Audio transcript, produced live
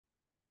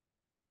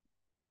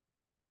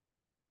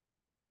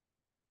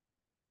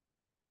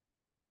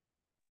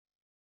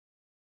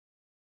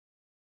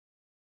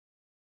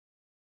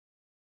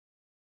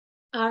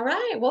All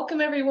right, welcome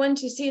everyone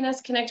to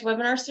CNS Connect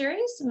Webinar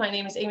Series. My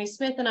name is Amy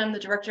Smith and I'm the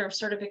Director of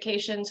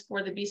Certifications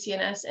for the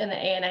BCNS and the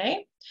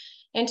ANA.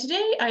 And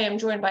today I am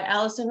joined by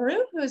Allison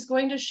Rue, who is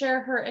going to share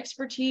her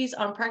expertise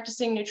on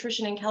practicing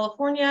nutrition in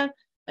California,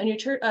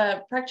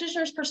 a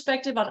practitioner's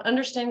perspective on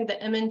understanding the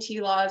MNT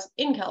laws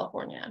in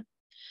California.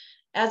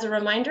 As a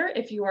reminder,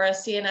 if you are a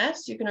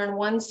CNS, you can earn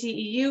 1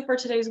 CEU for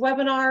today's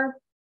webinar.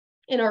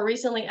 In our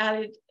recently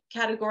added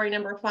category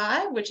number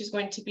 5, which is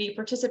going to be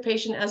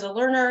participation as a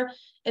learner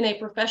in a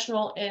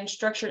professional and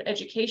structured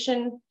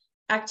education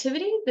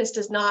activity. This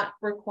does not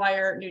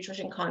require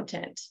nutrition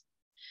content.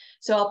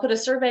 So I'll put a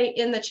survey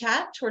in the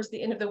chat towards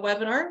the end of the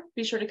webinar.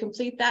 Be sure to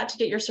complete that to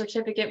get your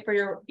certificate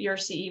for your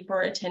CE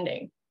for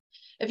attending.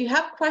 If you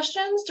have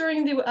questions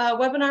during the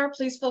webinar,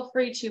 please feel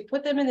free to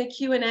put them in the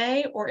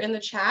Q&A or in the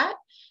chat.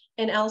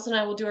 And Alice and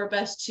I will do our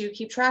best to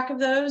keep track of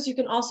those. You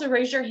can also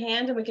raise your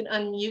hand and we can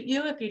unmute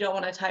you if you don't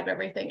want to type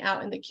everything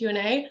out in the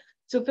Q&A.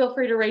 So feel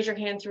free to raise your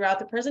hand throughout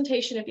the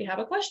presentation if you have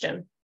a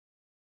question.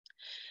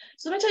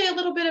 So let me tell you a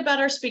little bit about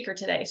our speaker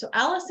today. So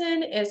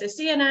Allison is a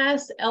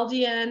CNS,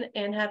 LDN,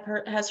 and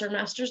has her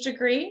master's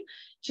degree.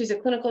 She's a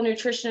clinical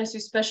nutritionist who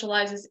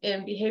specializes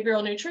in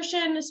behavioral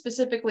nutrition,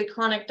 specifically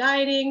chronic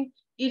dieting,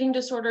 eating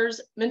disorders,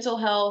 mental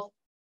health,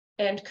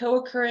 and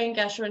co-occurring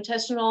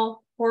gastrointestinal,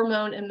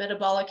 hormone, and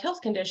metabolic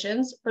health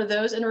conditions for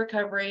those in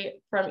recovery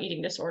from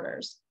eating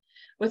disorders.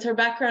 With her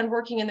background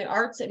working in the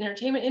arts and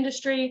entertainment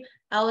industry,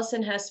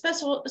 Allison has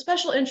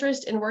special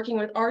interest in working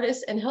with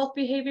artists and health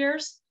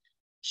behaviors.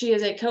 She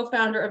is a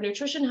co-founder of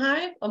Nutrition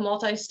Hive, a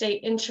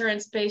multi-state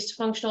insurance-based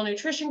functional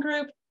nutrition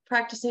group,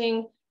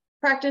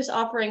 practice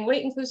offering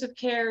weight-inclusive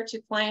care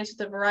to clients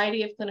with a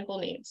variety of clinical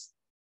needs.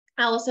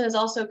 Allison is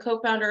also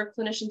co-founder of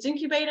Clinicians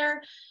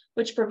Incubator,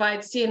 which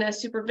provides CNS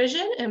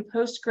supervision and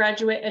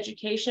postgraduate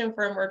education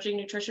for emerging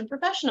nutrition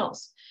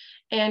professionals.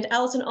 And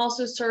Allison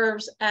also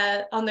serves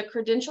on the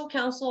Credential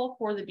Council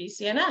for the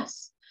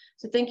BCNS.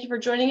 So thank you for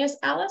joining us,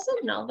 Allison,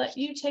 and I'll let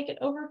you take it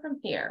over from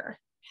here.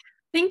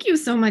 Thank you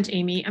so much,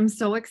 Amy. I'm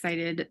so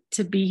excited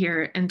to be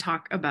here and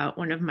talk about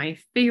one of my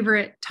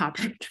favorite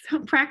topics,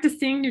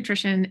 practicing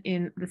nutrition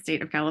in the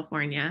state of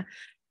California.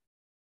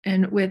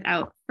 And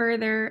without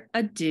further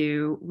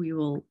ado, we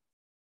will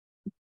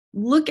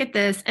look at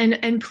this,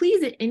 and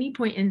please, at any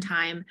point in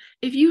time,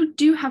 if you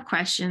do have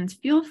questions,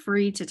 feel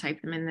free to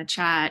type them in the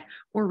chat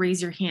or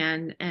raise your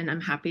hand, and I'm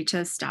happy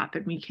to stop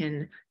and we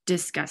can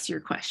discuss your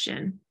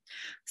question.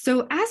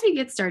 So as we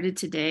get started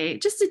today,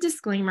 just a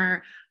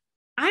disclaimer,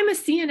 I'm a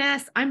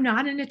CNS, I'm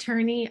not an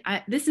attorney.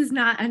 This is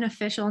not an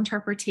official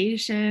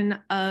interpretation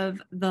of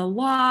the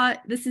law.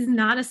 This is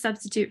not a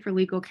substitute for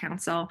legal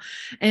counsel.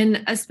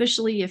 And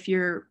especially if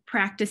you're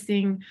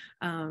practicing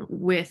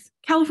with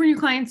California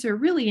clients or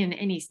really in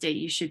any state,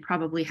 you should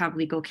probably have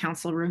legal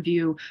counsel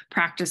review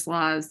practice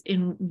laws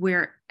in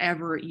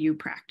wherever you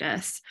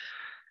practice.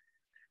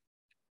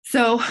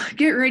 So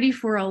get ready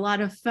for a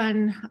lot of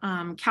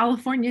fun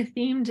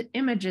California-themed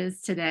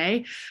images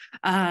today.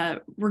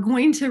 We're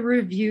going to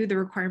review the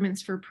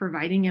requirements for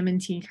providing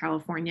MNT in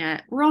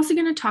California. We're also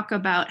going to talk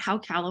about how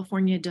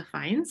California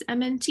defines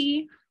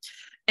MNT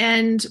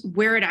and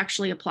where it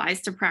actually applies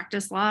to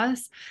practice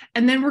laws.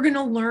 And then we're going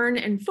to learn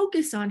and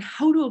focus on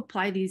how to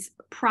apply these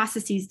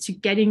processes to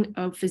getting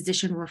a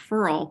physician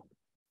referral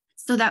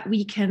so that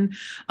we can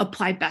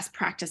apply best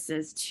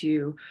practices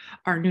to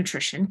our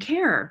nutrition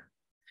care.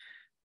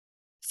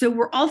 So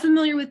we're all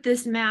familiar with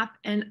this map,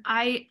 and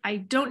I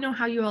don't know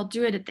how you all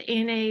do it at the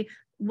ANA.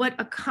 What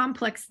a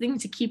complex thing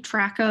to keep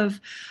track of.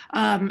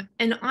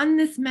 And on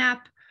this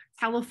map,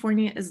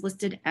 California is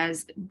listed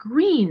as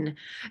green.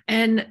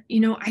 And, you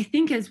know, I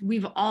think as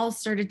we've all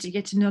started to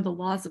get to know the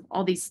laws of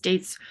all these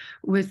states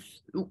with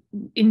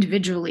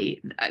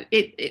individually,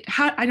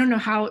 I don't know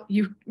how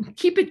you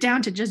keep it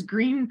down to just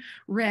green,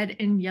 red,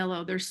 and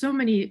yellow. There's so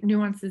many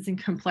nuances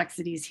and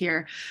complexities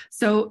here.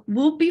 So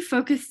we'll be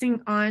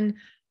focusing on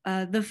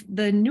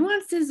the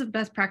nuances of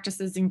best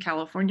practices in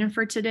California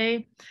for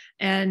today,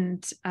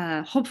 and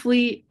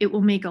hopefully it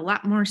will make a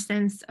lot more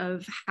sense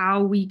of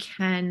how we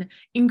can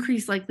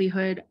increase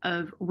likelihood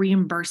of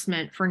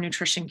reimbursement for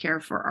nutrition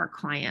care for our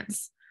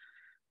clients.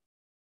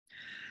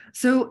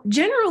 So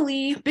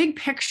generally, big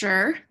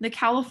picture, the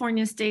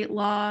California state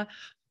law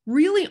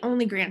really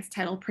only grants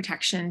title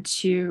protection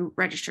to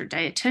registered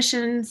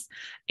dietitians,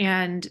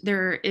 and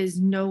there is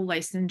no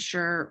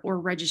licensure or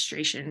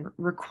registration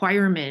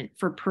requirement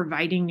for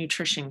providing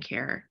nutrition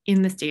care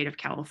in the state of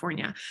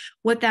California.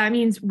 What that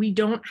means, we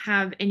don't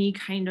have any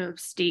kind of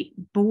state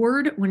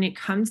board when it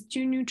comes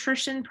to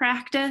nutrition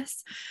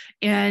practice.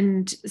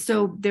 And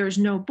so there's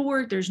no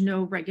board, there's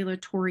no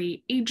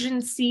regulatory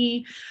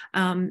agency,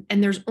 and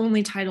there's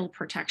only title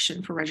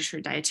protection for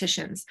registered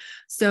dietitians.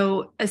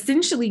 So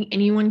essentially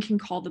anyone can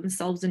call call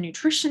themselves a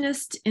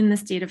nutritionist in the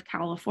state of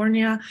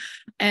California.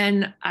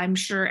 And I'm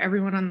sure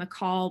everyone on the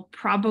call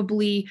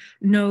probably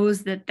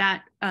knows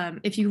that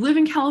if you live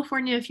in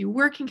California, if you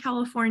work in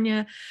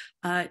California,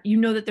 you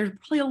know that there's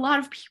probably a lot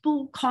of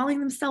people calling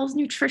themselves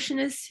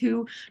nutritionists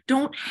who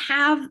don't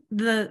have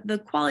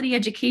the quality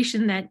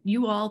education that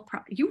you all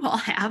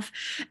have.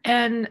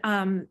 And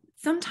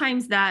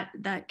sometimes that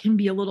can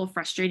be a little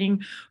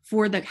frustrating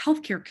for the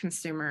healthcare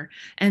consumer.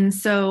 And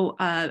so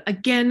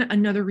again,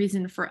 another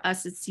reason for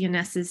us at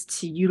CNS is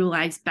to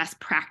utilize best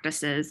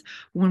practices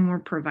when we're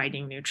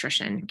providing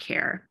nutrition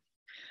care.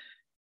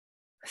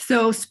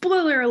 So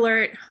spoiler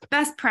alert,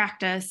 best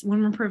practice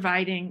when we're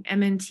providing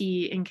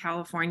MNT in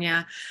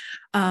California.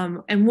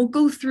 And we'll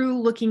go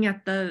through looking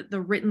at the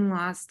written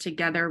laws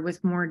together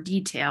with more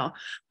detail.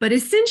 But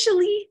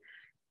essentially,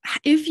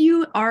 if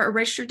you are a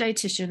registered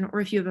dietitian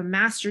or if you have a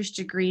master's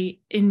degree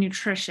in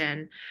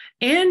nutrition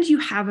and you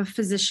have a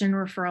physician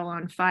referral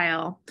on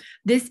file,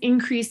 this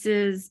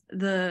increases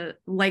the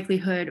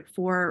likelihood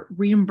for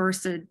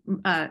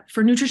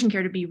for nutrition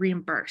care to be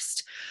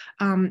reimbursed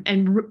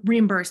and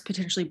reimbursed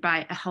potentially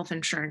by a health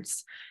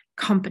insurance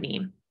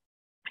company.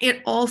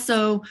 It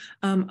also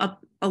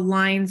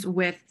aligns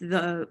with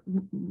the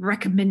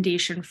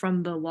recommendation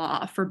from the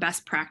law for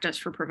best practice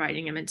for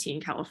providing MNT in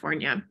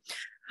California.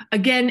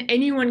 Again,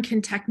 anyone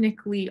can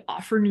technically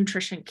offer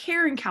nutrition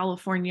care in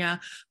California,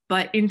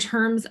 but in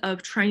terms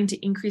of trying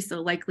to increase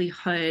the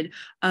likelihood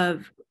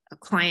of a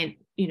client,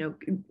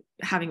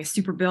 having a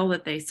super bill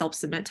that they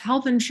self-submit to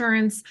health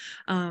insurance,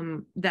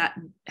 that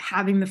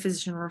having the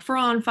physician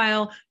referral on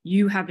file,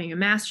 you having a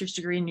master's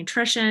degree in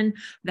nutrition,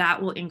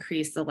 that will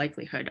increase the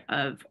likelihood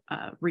of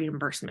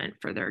reimbursement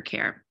for their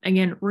care.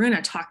 Again, we're going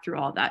to talk through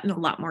all that in a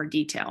lot more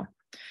detail.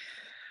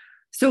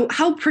 So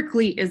how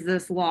prickly is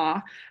this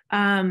law?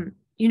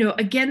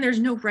 Again, there's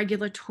no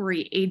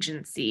regulatory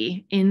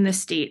agency in the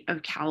state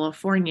of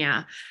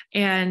California.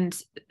 And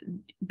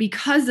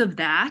because of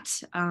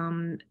that,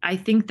 I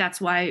think that's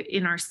why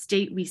in our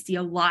state, we see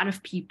a lot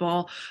of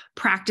people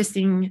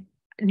practicing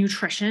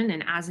nutrition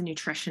and as a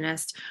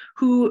nutritionist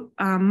who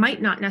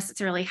might not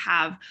necessarily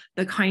have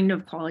the kind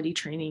of quality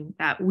training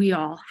that we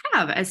all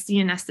have as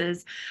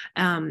CNSs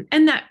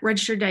and that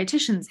registered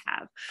dietitians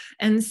have.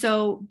 And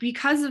so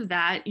because of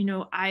that,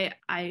 I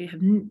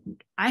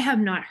have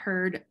not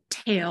heard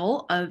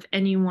tale of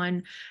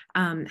anyone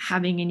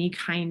having any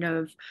kind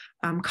of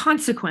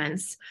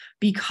consequence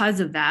because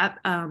of that.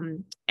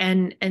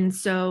 And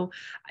so,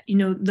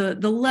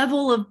 the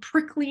level of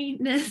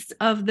prickliness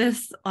of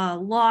this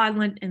law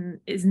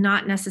is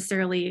not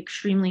necessarily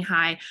extremely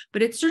high,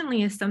 but it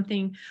certainly is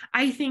something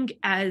I think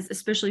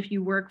especially if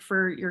you work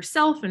for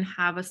yourself and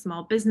have a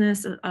small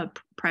business, a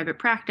private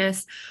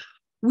practice,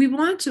 we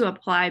want to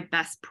apply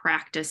best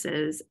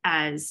practices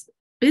as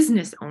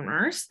business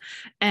owners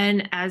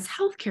and as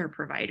healthcare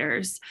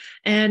providers.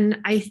 And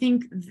I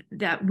think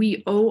that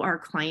we owe our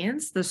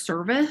clients the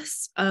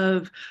service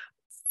of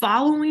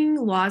following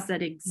laws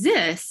that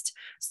exist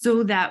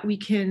so that we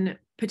can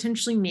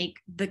potentially make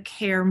the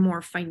care more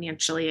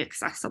financially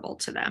accessible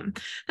to them.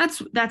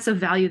 That's a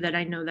value that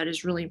I know that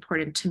is really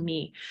important to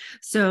me.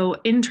 So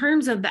in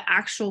terms of the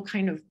actual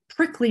kind of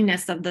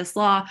prickliness of this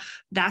law,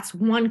 that's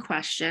one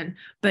question,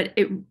 but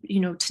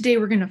today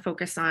we're going to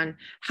focus on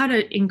how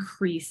to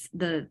increase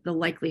the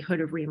likelihood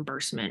of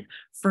reimbursement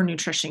for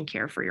nutrition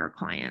care for your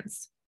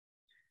clients.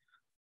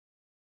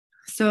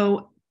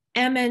 So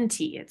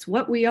MNT, it's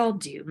what we all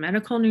do,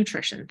 medical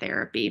nutrition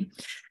therapy.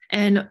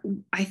 And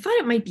I thought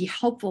it might be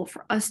helpful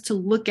for us to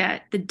look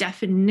at the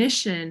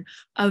definition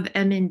of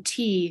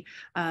MNT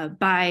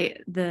by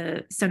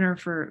the Center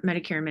for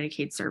Medicare and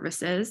Medicaid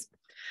Services.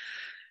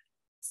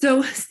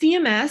 So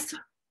CMS,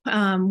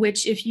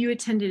 which if you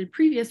attended a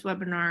previous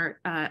webinar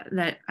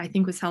that I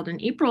think was held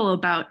in April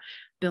about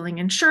billing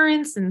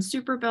insurance and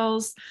super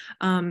bills,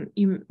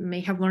 you may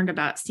have learned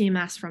about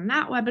CMS from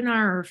that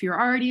webinar, or if you're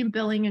already in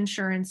billing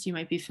insurance, you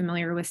might be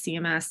familiar with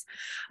CMS.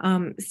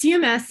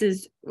 CMS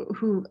is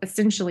who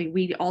essentially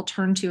we all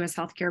turn to as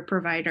healthcare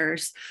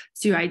providers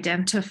to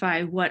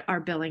identify what are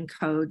billing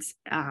codes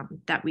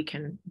that we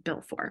can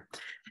bill for.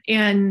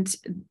 And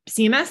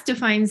CMS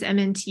defines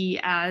MNT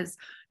as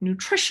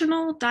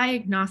nutritional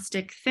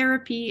diagnostic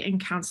therapy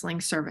and counseling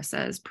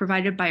services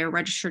provided by a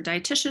registered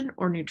dietitian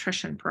or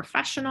nutrition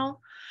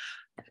professional,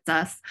 that's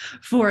us,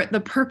 for the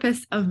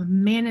purpose of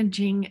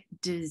managing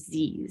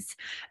disease.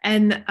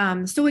 And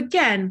so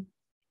again,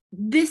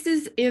 this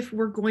is if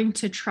we're going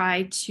to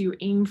try to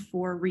aim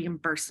for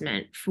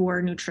reimbursement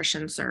for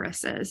nutrition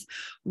services.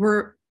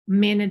 We're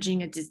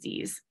managing a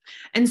disease.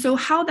 And so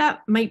how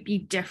that might be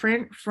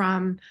different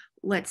from,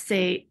 let's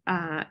say,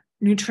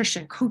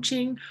 nutrition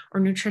coaching or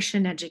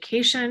nutrition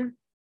education,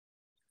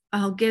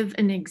 I'll give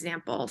an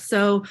example.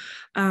 So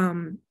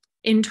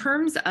in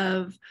terms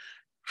of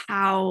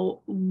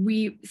how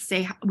we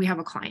say we have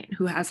a client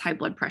who has high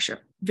blood pressure,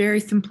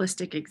 very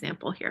simplistic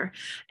example here,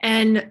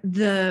 and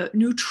the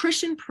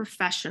nutrition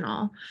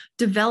professional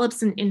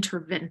develops an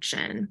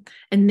intervention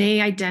and they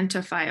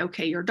identify,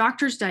 okay, your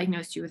doctor's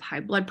diagnosed you with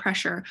high blood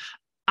pressure.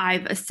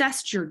 I've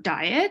assessed your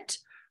diet.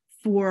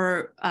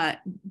 for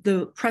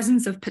the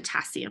presence of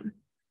potassium.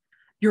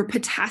 Your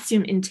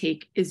potassium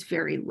intake is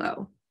very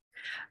low.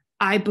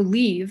 I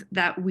believe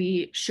that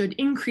we should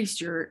increase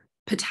your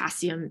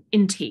potassium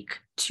intake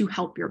to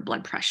help your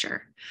blood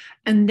pressure.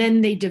 And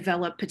then they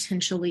develop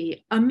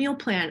potentially a meal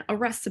plan, a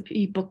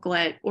recipe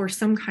booklet, or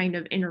some kind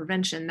of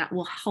intervention that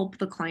will help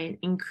the client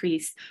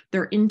increase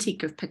their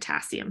intake of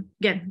potassium.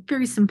 Again,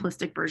 very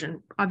simplistic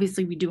version.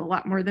 Obviously, we do a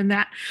lot more than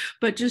that,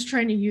 but just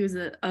trying to use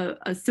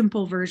a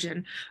simple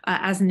version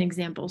as an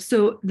example.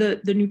 So the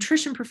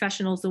nutrition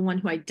professional is the one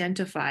who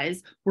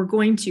identifies we're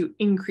going to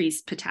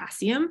increase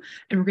potassium,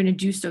 and we're going to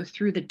do so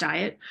through the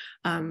diet.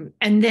 And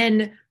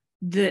then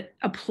that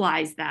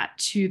applies that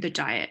to the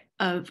diet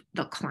of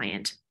the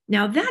client.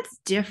 Now, that's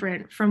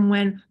different from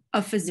when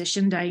a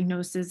physician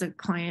diagnoses a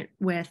client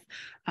with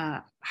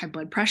high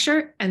blood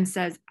pressure and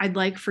says, I'd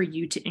like for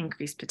you to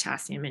increase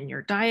potassium in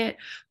your diet.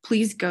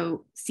 Please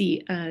go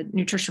see a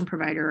nutrition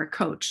provider or a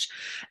coach.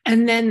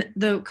 And then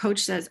the coach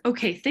says,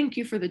 okay, thank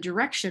you for the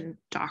direction,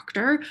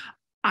 doctor.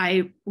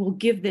 I will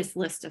give this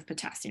list of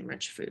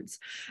potassium-rich foods.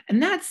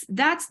 And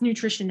that's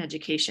nutrition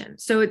education.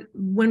 So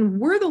when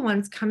we're the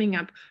ones coming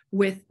up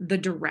with the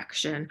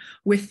direction,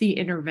 with the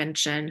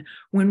intervention,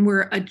 when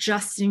we're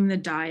adjusting the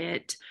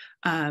diet,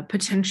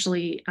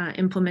 potentially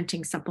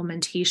implementing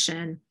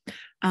supplementation,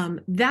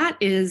 that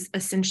is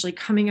essentially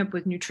coming up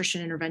with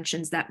nutrition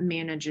interventions that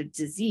manage a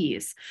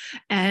disease.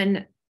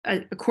 And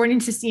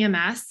according to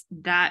CMS,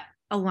 that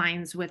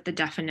aligns with the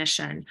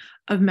definition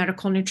of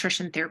medical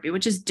nutrition therapy,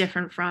 which is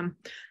different from,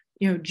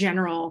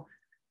 general,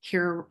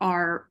 here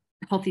are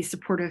healthy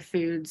supportive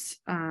foods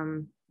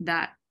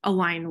that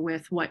align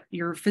with what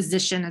your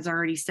physician has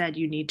already said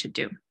you need to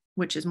do,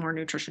 which is more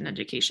nutrition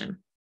education.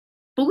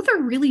 Both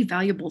are really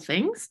valuable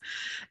things,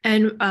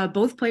 and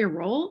both play a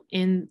role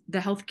in the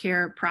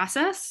healthcare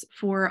process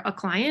for a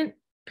client,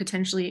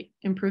 potentially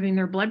improving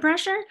their blood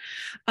pressure.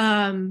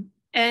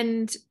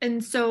 And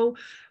so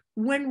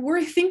when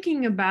we're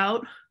thinking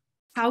about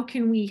how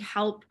can we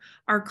help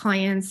our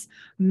clients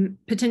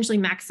potentially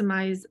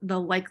maximize the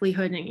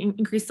likelihood and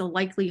increase the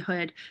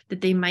likelihood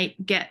that they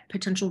might get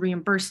potential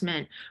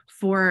reimbursement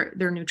for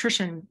their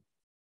nutrition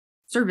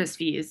service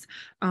fees,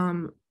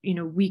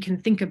 we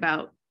can think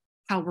about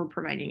how we're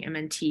providing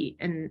MNT.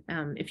 And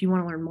if you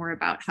want to learn more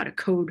about how to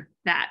code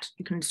that,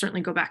 you can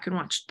certainly go back and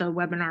watch the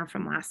webinar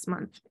from last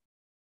month.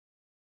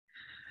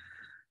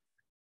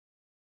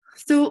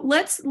 So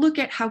let's look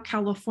at how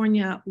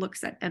California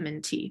looks at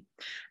MNT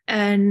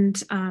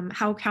and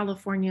how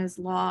California's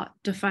law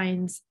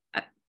defines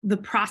the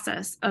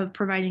process of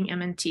providing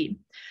MNT.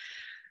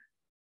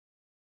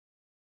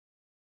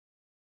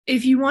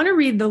 If you want to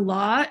read the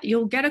law,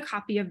 you'll get a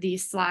copy of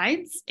these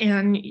slides,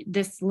 and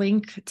this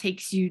link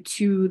takes you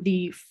to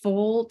the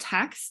full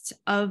text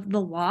of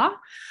the law.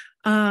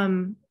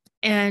 And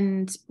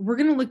we're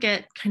going to look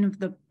at kind of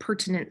the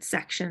pertinent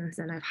sections,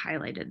 and I've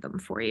highlighted them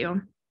for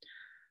you.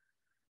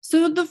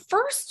 So the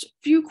first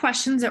few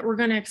questions that we're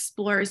going to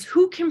explore is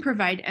who can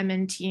provide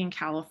MNT in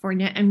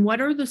California, and what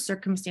are the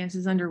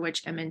circumstances under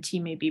which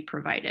MNT may be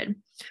provided?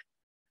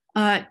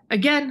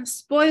 Again,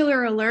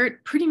 spoiler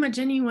alert, pretty much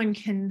anyone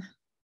can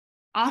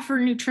offer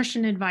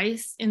nutrition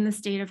advice in the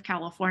state of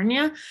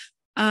California.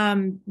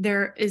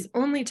 There is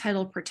only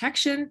title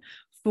protection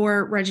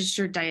for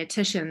registered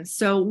dietitians.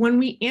 So when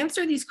we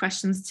answer these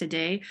questions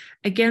today,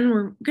 again,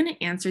 we're going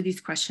to answer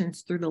these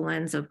questions through the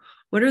lens of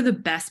what are the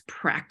best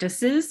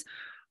practices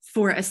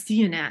for a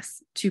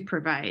CNS to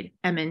provide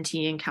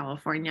MNT in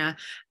California,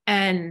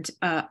 and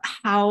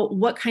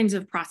what kinds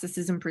of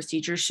processes and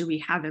procedures should we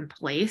have in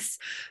place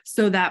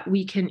so that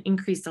we can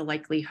increase the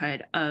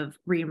likelihood of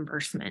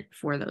reimbursement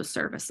for those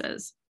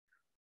services.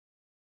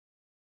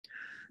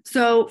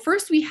 So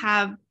first we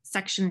have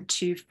section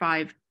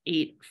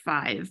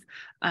 2585,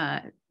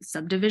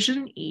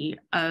 subdivision E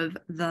of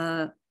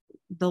the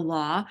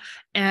law,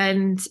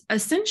 and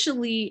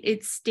essentially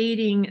it's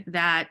stating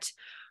that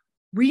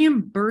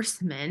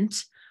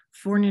reimbursement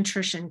for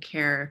nutrition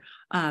care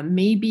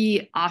may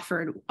be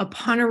offered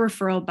upon a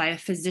referral by a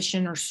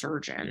physician or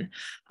surgeon,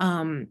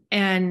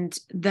 and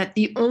that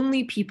the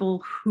only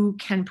people who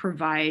can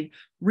provide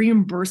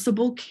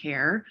reimbursable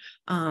care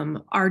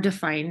are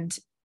defined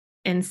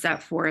and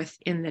set forth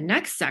in the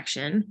next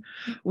section,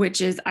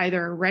 which is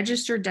either a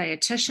registered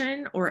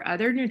dietitian or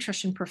other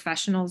nutrition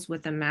professionals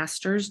with a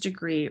master's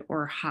degree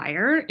or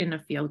higher in a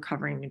field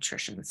covering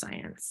nutrition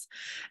science.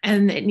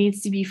 And it needs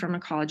to be from a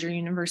college or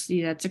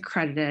university that's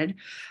accredited,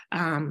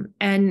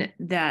 and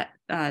that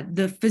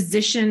the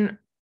physician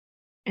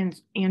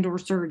and or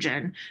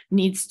surgeon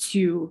needs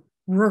to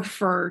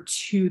refer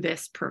to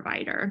this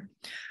provider.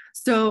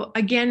 So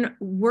again,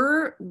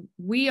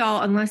 we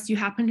all, unless you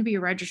happen to be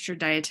a registered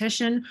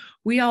dietitian,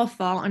 we all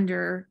fall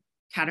under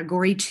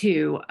category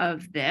 2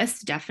 of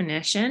this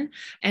definition.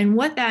 And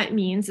what that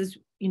means is,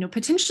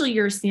 potentially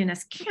you're a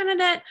CNS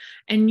candidate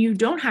and you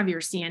don't have your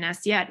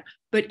CNS yet,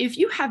 but if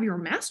you have your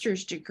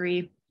master's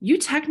degree, you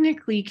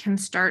technically can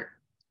start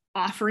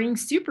offering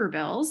super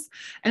bills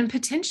and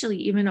potentially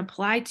even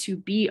apply to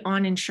be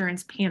on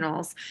insurance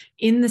panels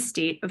in the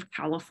state of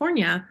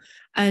California.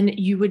 And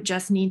you would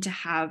just need to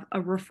have a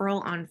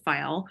referral on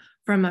file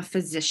from a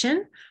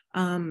physician,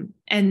 and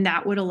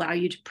that would allow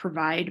you to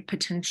provide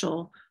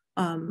potential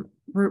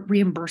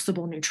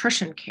reimbursable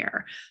nutrition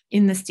care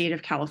in the state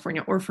of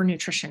California or for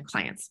nutrition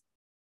clients.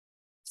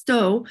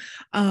 So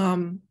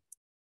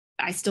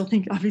I still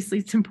think obviously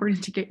it's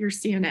important to get your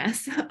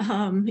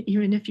CNS,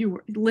 even if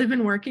you live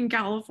and work in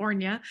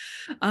California.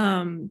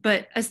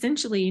 But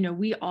essentially,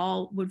 we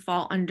all would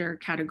fall under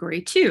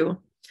category 2.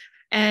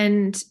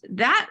 And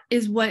that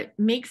is what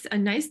makes a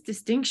nice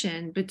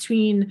distinction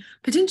between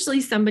potentially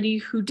somebody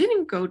who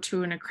didn't go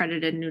to an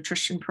accredited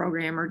nutrition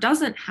program or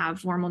doesn't have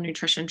formal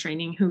nutrition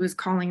training, who is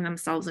calling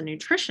themselves a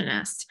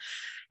nutritionist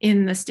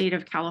in the state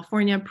of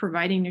California,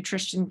 providing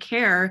nutrition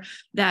care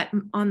that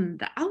on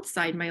the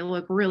outside might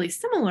look really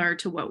similar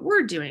to what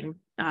we're doing.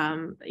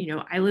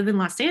 I live in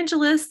Los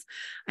Angeles.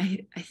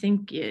 I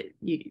think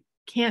you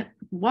can't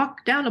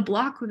walk down a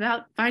block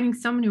without finding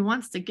someone who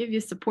wants to give you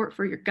support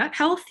for your gut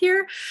health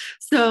here.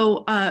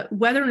 So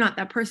whether or not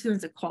that person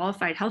is a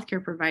qualified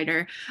healthcare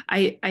provider,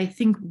 I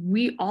think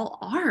we all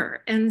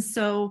are. And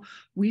so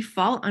we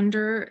fall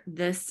under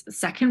this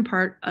second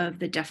part of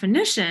the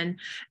definition,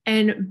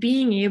 and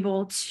being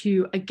able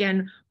to,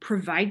 again,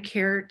 provide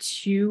care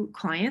to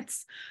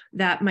clients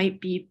that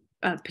might be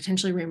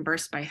potentially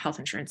reimbursed by health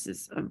insurance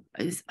is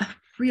a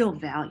real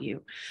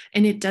value.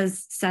 And it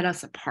does set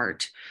us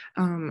apart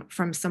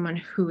from someone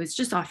who is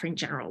just offering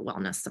general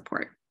wellness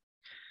support.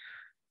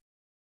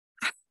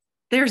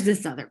 There's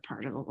this other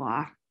part of the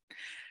law.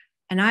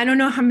 And I don't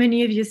know how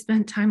many of you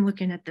spent time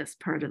looking at this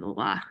part of the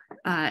law.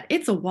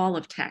 It's a wall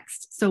of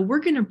text. So we're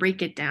going to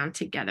break it down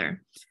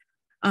together.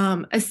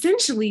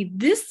 Essentially,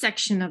 this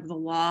section of the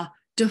law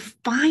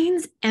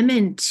defines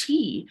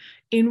MNT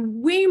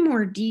in way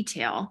more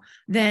detail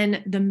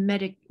than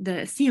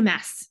the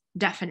CMS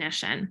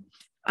definition,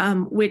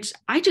 which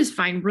I just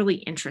find really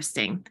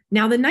interesting.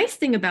 Now, the nice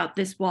thing about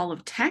this wall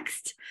of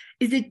text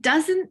is it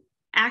doesn't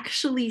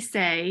actually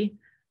say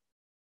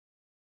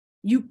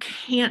you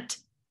can't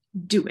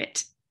do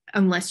it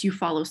unless you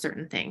follow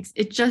certain things.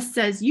 It just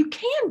says you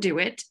can do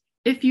it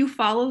if you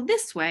follow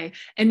this way.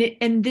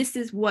 And this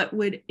is what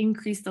would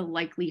increase the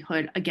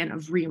likelihood, again,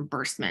 of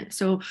reimbursement.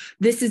 So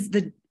this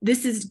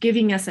is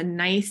giving us a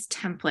nice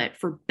template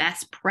for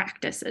best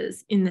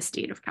practices in the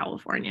state of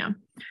California.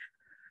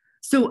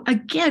 So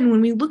again, when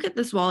we look at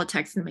this wall of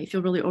text, it may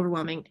feel really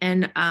overwhelming,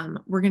 and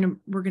we're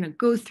gonna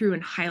go through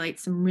and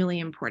highlight some really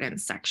important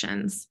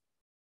sections.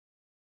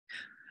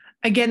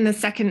 Again, the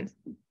second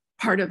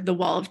part of the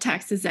wall of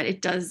text is that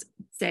it does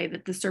say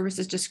that the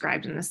services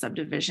described in the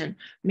subdivision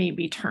may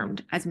be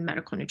termed as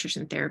medical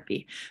nutrition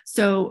therapy.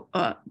 So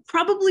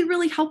probably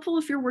really helpful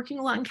if you're working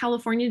a lot in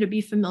California to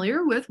be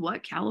familiar with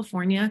what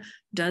California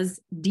does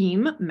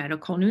deem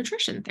medical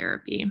nutrition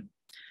therapy.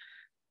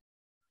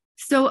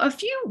 So a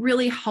few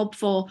really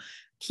helpful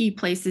key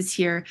places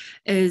here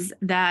is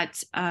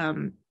that,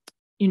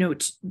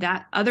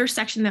 that other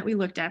section that we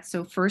looked at.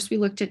 So first we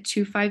looked at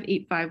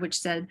 2585, which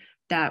said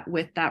that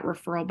with that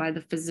referral by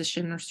the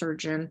physician or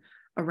surgeon,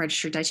 a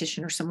registered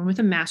dietitian, or someone with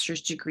a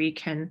master's degree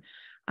can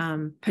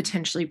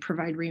potentially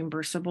provide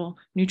reimbursable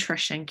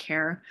nutrition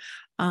care.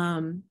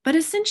 But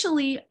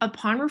essentially,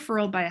 upon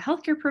referral by a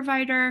healthcare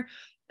provider,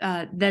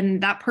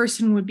 then that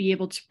person would be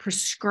able to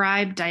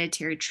prescribe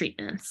dietary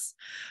treatments,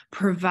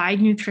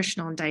 provide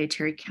nutritional and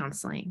dietary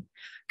counseling,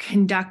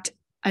 conduct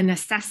an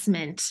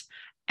assessment,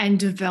 and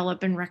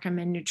develop and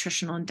recommend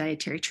nutritional and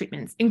dietary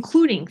treatments,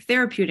 including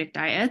therapeutic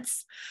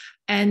diets.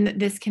 And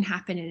this can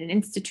happen in an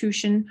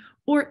institution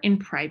or in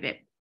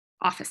private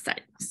office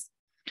settings.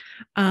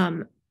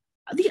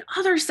 The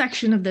other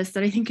section of this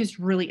that I think is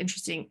really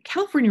interesting,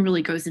 California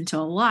really goes into a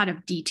lot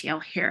of detail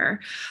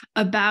here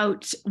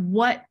about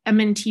what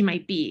MNT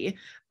might be.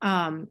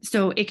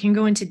 So it can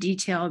go into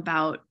detail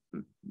about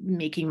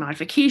making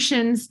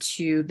modifications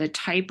to the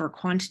type or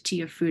quantity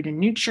of food and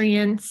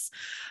nutrients,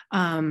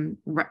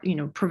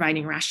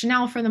 providing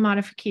rationale for the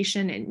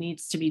modification. It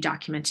needs to be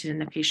documented in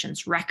the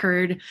patient's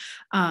record.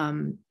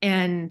 And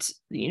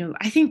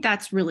I think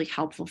that's really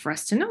helpful for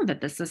us to know that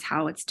this is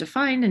how it's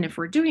defined. And if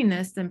we're doing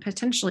this, then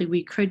potentially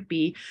we could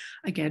be,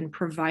 again,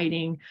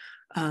 providing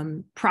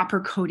proper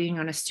coding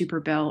on a super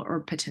bill or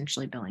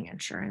potentially billing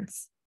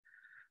insurance.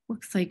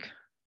 Looks like,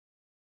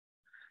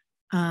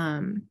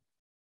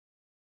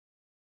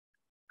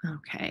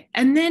 okay,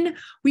 and then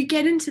we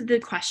get into the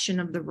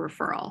question of the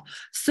referral.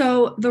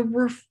 So the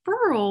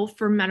referral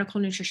for medical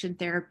nutrition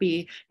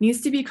therapy needs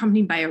to be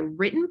accompanied by a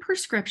written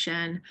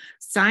prescription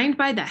signed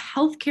by the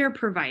healthcare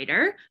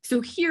provider.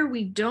 So here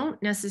we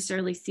don't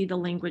necessarily see the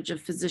language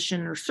of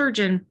physician or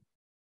surgeon.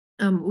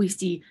 We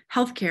see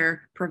healthcare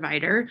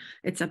provider,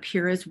 it's up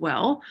here as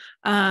well,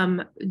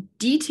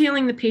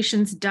 detailing the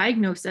patient's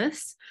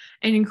diagnosis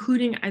and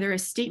including either a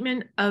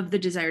statement of the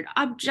desired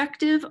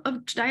objective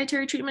of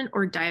dietary treatment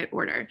or diet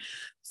order.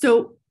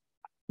 So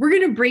we're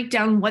going to break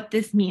down what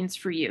this means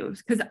for you,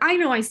 because I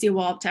know I see a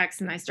wall of text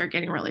and I start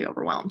getting really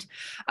overwhelmed.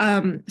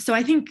 So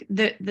I think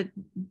that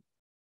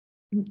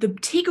the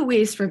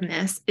takeaways from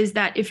this is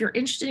that if you're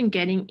interested in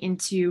getting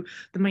into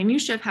the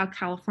minutia of how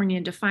California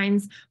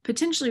defines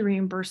potentially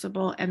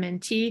reimbursable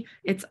MNT,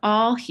 it's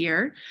all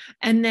here.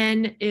 And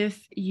then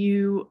if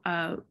you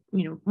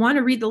want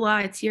to read the law,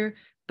 it's here,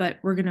 but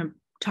we're going to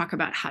talk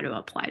about how to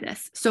apply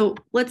this. So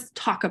let's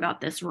talk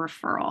about this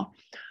referral.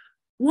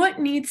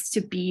 What needs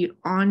to be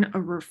on a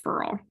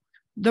referral?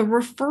 The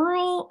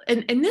referral,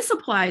 and this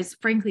applies,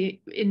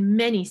 frankly, in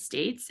many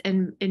states.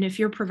 And if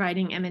you're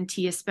providing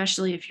MNT,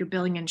 especially if you're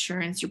billing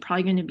insurance, you're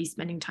probably going to be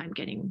spending time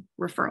getting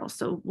referrals.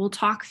 So we'll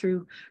talk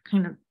through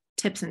kind of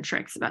tips and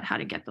tricks about how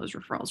to get those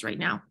referrals right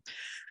now.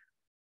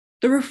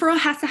 The referral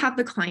has to have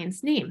the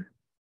client's name.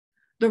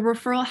 The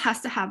referral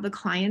has to have the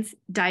client's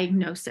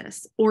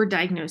diagnosis or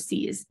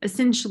diagnoses,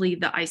 essentially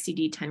the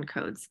ICD-10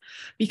 codes,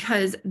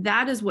 because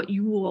that is what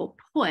you will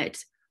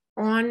put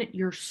on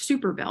your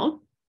super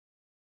bill,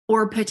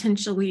 or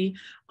potentially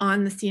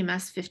on the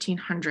CMS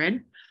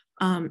 1500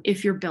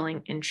 if you're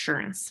billing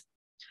insurance.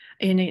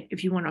 And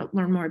if you want to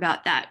learn more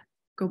about that,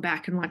 go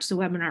back and watch the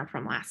webinar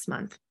from last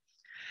month.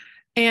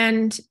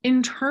 And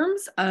in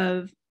terms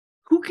of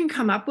who can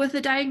come up with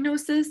a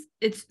diagnosis,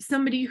 it's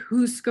somebody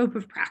whose scope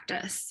of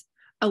practice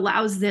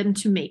allows them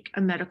to make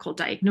a medical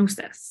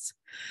diagnosis.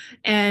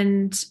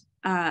 And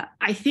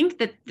I think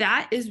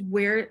that is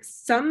where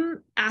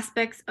some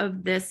aspects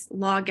of this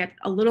law get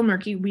a little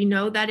murky. We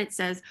know that it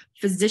says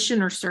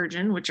physician or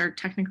surgeon, which are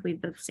technically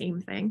the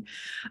same thing.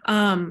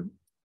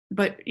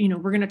 But we're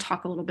going to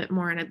talk a little bit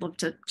more, and I'd love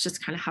to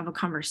just kind of have a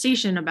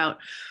conversation about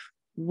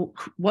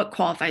what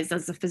qualifies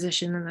as a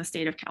physician in the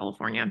state of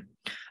California.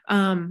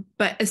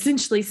 But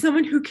essentially,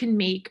 someone who can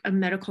make a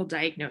medical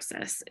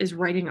diagnosis is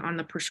writing on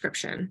the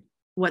prescription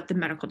what the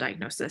medical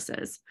diagnosis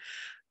is,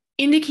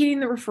 indicating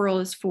the referral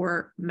is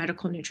for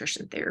medical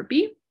nutrition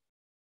therapy,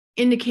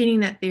 indicating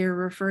that they're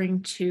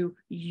referring to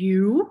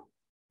you,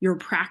 your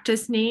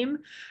practice name,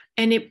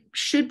 and it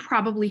should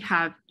probably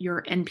have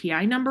your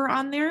NPI number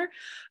on there.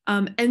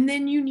 And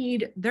then you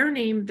need their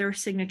name, their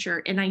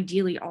signature, and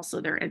ideally also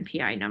their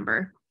NPI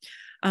number.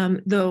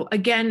 Though,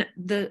 again,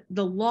 the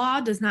law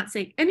does not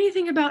say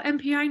anything about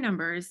NPI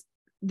numbers.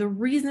 The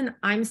reason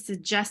I'm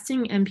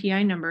suggesting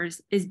NPI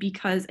numbers is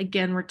because,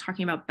 again, we're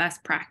talking about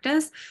best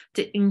practice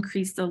to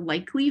increase the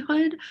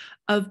likelihood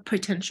of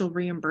potential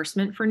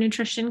reimbursement for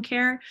nutrition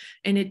care.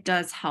 And it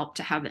does help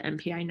to have the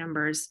NPI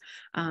numbers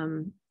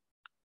on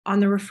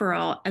the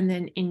referral and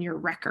then in your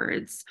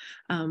records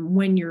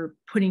when you're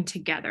putting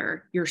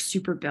together your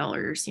super bill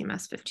or your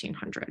CMS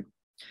 1500.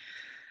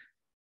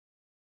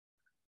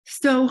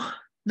 So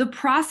the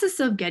process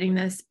of getting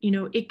this, the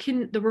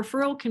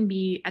referral can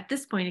be, at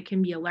this point, it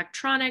can be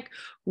electronic,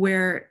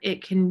 where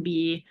it can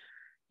be,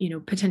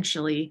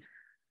 potentially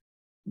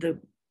the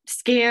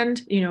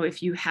scanned,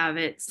 if you have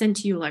it sent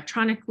to you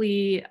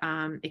electronically,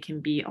 it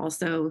can be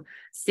also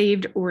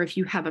saved, or if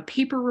you have a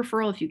paper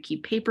referral, if you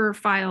keep paper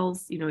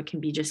files, it can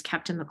be just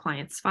kept in the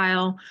client's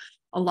file.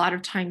 A lot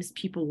of times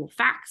people will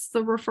fax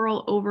the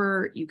referral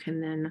over. You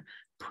can then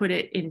put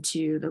it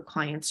into the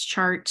client's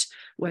chart,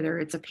 whether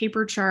it's a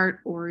paper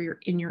chart or you're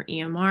in your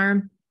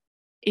EMR.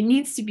 It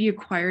needs to be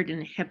acquired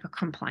in a HIPAA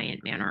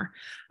compliant manner.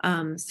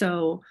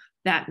 So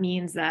that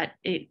means that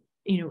if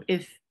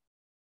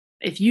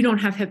you don't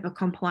have HIPAA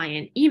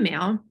compliant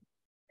email,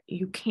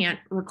 you can't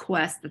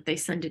request that they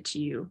send it to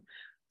you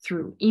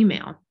through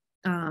email.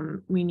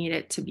 We need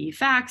it to be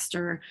faxed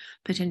or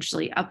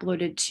potentially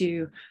uploaded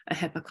to a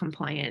HIPAA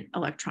compliant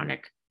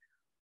electronic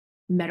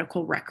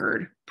medical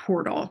record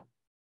portal.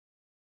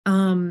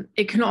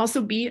 It can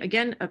also be,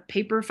 again, a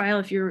paper file.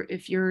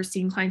 If you're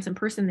seeing clients in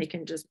person, they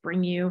can just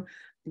bring you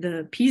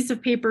the piece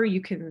of paper.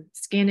 You can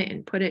scan it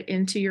and put it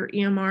into your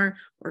EMR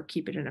or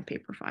keep it in a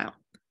paper file.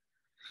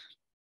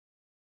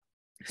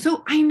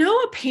 So I know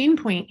a pain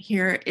point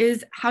here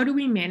is, how do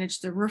we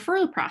manage the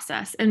referral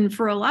process? And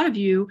for a lot of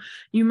you,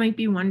 you might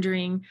be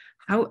wondering,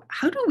 how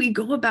do we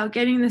go about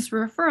getting this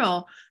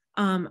referral?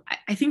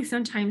 I think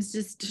sometimes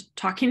just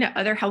talking to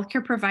other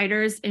healthcare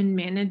providers and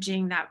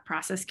managing that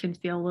process can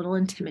feel a little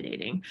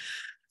intimidating.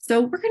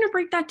 So we're going to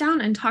break that down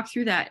and talk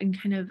through that and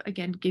kind of,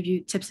 again, give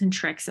you tips and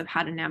tricks of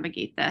how to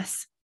navigate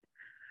this.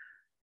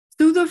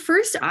 So the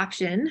first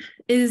option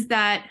is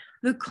that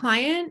the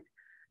client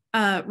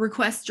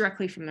requests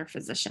directly from their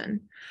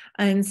physician.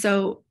 And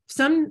so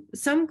some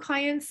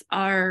clients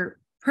are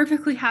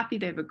perfectly happy.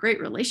 They have a great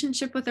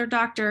relationship with their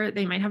doctor.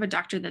 They might have a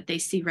doctor that they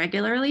see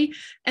regularly.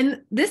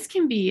 And this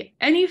can be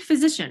any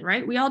physician,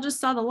 right? We all just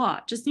saw the law.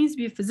 It just needs to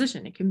be a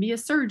physician. It can be a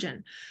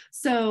surgeon.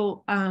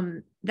 So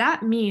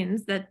that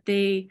means that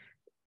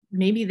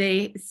maybe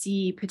they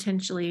see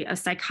potentially a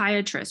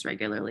psychiatrist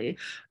regularly.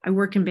 I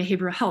work in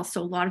behavioral health,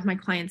 so a lot of my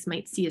clients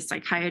might see a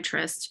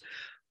psychiatrist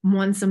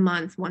once a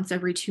month, once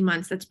every 2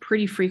 months. That's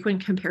pretty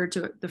frequent compared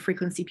to the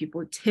frequency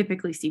people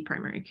typically see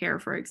primary care,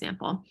 for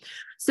example.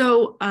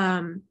 So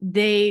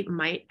they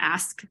might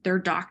ask their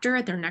doctor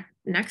at their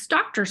next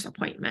doctor's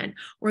appointment,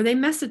 or they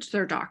message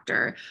their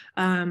doctor.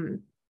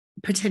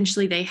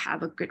 potentially they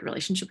have a good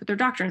relationship with their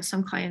doctor, and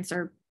some clients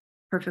are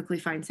perfectly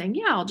fine saying,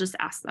 yeah, I'll just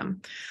ask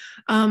them.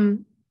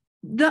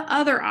 The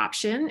other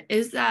option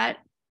is that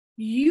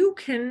you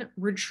can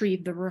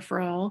retrieve the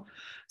referral.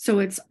 So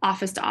it's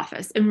office to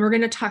office. And we're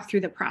going to talk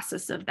through the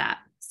process of that.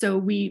 So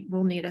we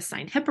will need a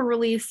signed HIPAA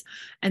release,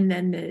 and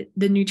then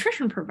the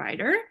nutrition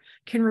provider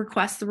can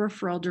request the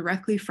referral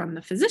directly from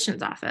the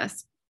physician's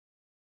office.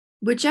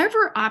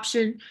 Whichever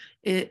option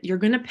you're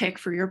going to pick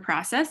for your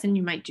process, and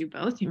you might do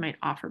both, you might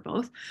offer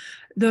both,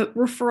 the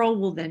referral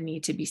will then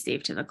need to be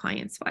saved to the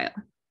client's file.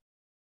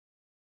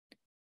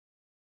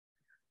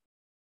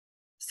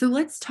 So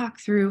let's talk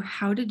through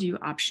how to do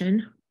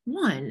option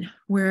 1,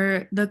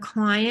 where the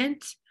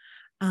client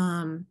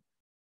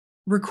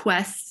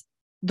requests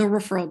the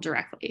referral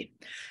directly.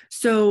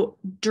 So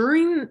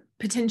during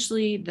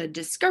potentially the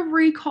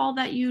discovery call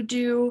that you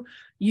do,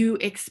 you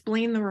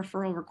explain the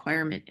referral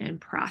requirement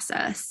and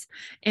process.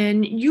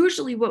 And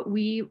usually what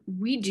we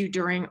do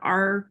during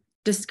our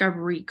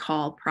discovery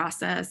call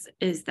process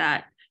is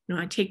that,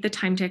 I take the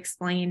time to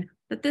explain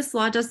that this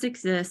law does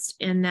exist,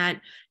 and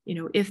that,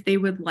 if they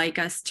would like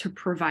us to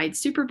provide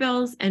super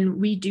bills, and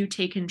we do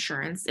take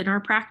insurance in our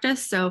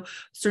practice. So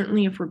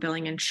certainly if we're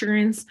billing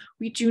insurance,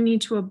 we do need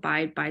to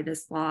abide by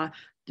this law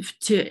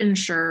to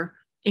ensure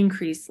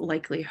increased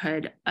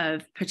likelihood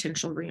of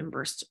potential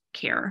reimbursed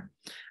care.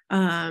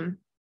 And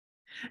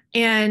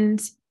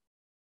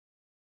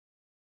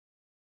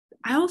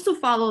I also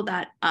follow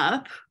that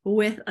up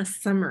with a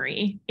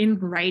summary in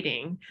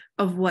writing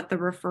of what the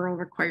referral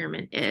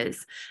requirement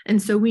is. And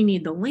so we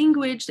need the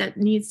language that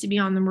needs to be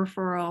on the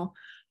referral,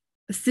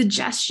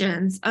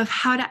 suggestions of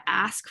how to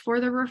ask for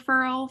the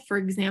referral. For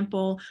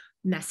example,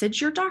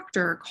 message your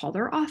doctor, call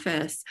their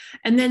office,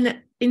 and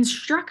then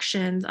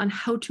instructions on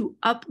how to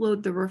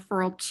upload the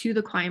referral to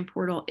the client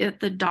portal if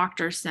the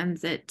doctor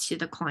sends it to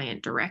the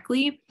client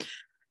directly.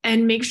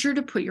 And make sure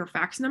to put your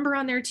fax number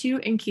on there too,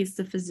 in case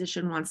the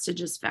physician wants to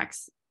just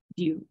fax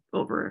you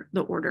over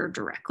the order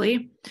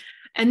directly.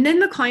 And then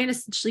the client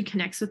essentially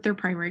connects with their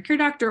primary care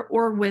doctor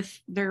or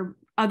with their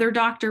other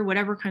doctor,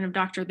 whatever kind of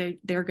doctor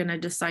they're going to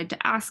decide to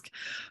ask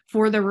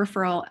for the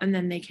referral, and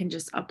then they can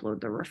just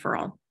upload the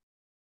referral.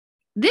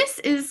 This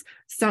is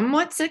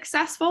somewhat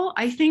successful.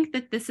 I think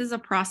that this is a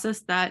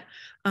process that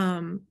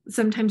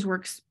sometimes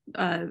works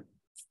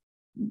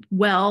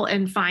well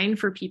and fine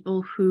for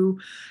people who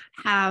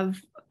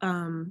have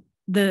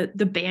the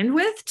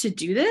bandwidth to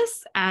do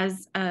this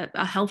as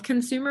a health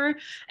consumer.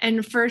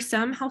 And for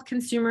some health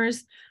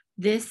consumers,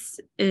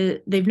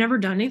 they've never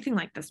done anything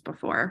like this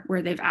before,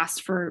 where they've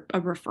asked for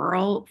a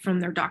referral from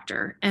their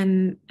doctor,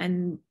 and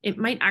it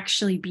might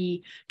actually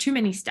be too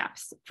many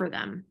steps for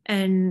them,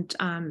 and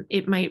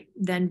it might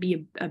then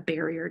be a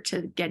barrier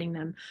to getting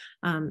them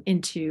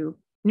into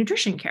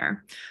nutrition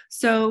care.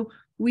 So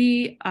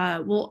we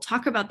will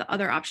talk about the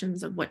other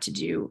options of what to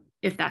do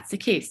if that's the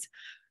case.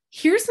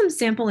 Here's some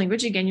sample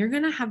language. Again, you're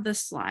going to have the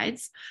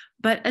slides,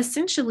 but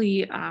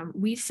essentially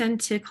we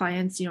send to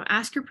clients,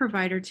 ask your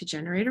provider to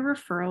generate a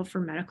referral for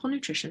medical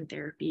nutrition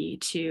therapy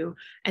to,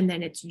 and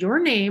then it's your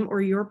name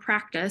or your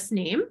practice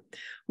name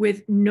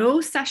with no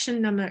session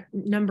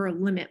number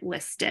limit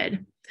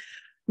listed.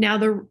 Now,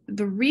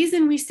 the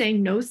reason we say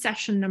no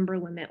session number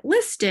limit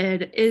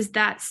listed is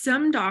that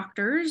some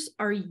doctors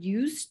are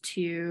used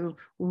to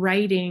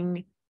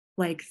writing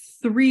like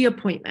 3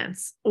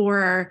 appointments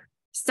or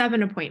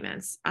 7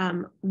 appointments.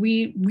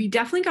 We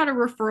definitely got a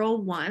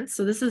referral once.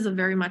 So this is a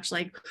very much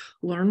like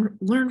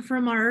learn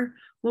from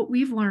what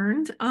we've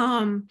learned.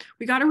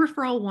 We got a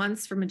referral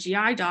once from a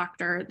GI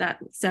doctor that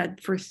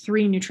said for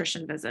 3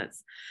 nutrition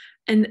visits.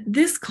 And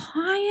this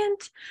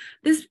client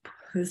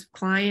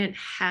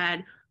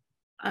had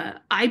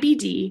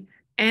IBD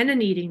and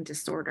an eating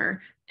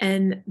disorder.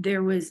 And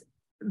there was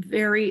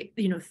 3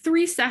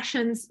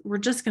 sessions, we're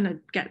just going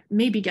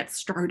to get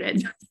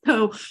started.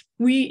 So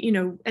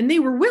and they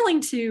were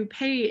willing to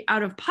pay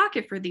out of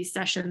pocket for these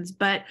sessions,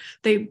 but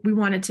we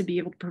wanted to be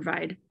able to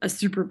provide a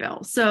super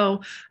bill.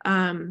 So,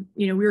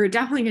 we were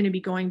definitely going to be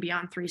going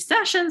beyond 3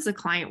 sessions. The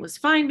client was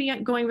fine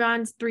going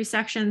beyond 3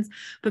 sections,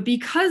 but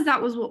because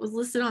that was what was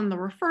listed on the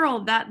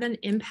referral, that then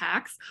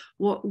impacts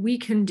what we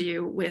can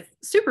do with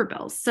super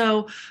bills.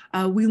 So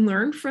we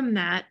learned from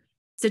that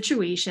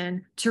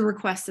situation to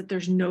request that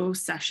there's no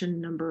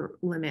session number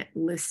limit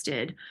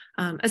listed,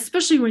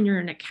 especially when you're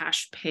in a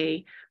cash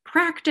pay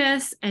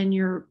practice and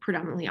you're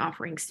predominantly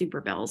offering super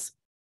bills.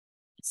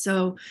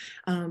 So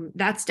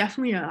that's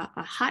definitely a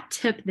hot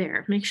tip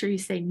there. Make sure you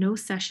say no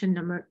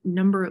session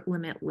number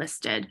limit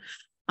listed.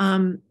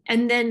 And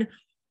then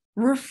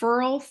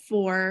referral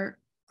for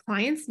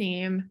client's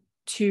name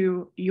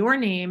to your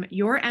name,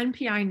 your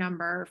NPI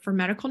number for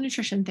medical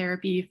nutrition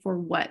therapy for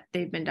what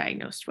they've been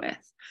diagnosed with.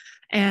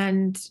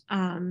 And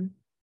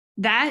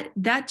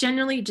that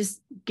generally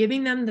just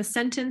giving them the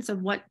sentence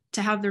of what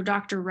to have their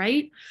doctor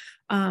write.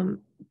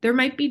 There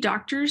might be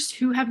doctors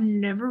who have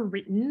never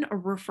written a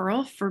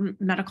referral for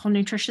medical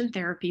nutrition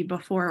therapy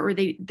before, or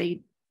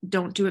they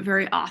don't do it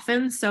very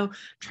often. So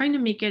trying to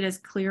make it as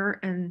clear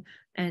and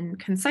and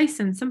concise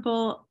and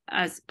simple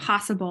as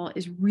possible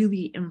is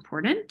really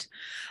important.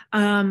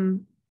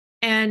 And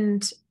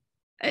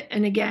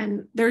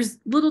again, there's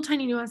little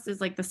tiny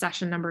nuances like the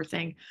session number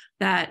thing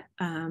that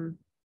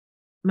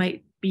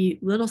might be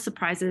little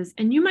surprises.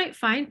 And you might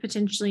find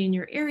potentially in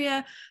your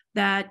area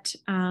that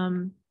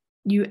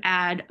you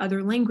add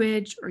other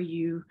language or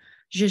you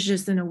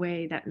zhuzh in a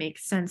way that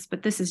makes sense.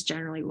 But this is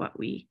generally what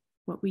we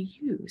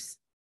use.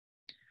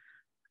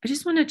 I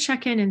just want to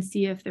check in and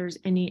see if there's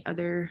any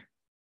other.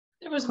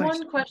 There was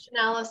one question,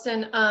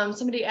 Allison.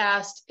 Somebody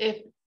asked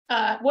if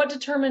what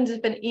determines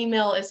if an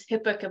email is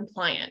HIPAA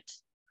compliant?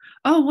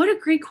 Oh, what a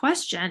great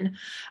question.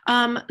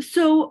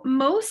 So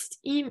most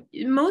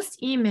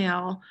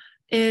email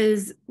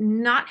is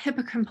not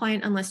HIPAA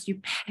compliant unless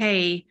you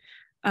pay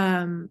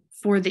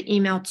for the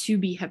email to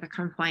be HIPAA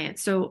compliant.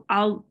 So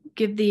I'll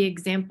give the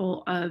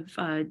example of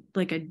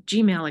like a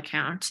Gmail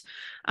account.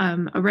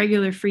 A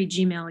regular free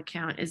Gmail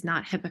account is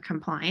not HIPAA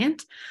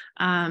compliant.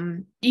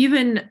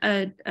 Even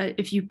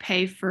if you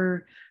pay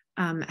for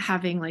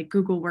having like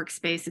Google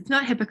Workspace, it's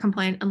not HIPAA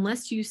compliant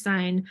unless you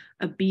sign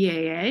a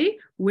BAA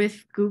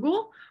with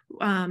Google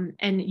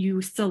and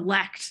you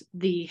select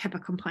the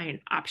HIPAA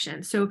compliant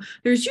option. So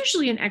there's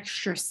usually an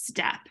extra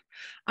step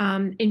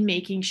in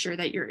making sure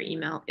that your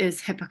email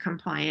is HIPAA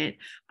compliant.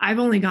 I've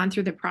only gone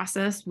through the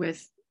process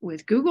with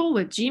Google,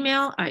 with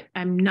Gmail.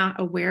 I'm not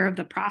aware of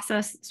the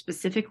process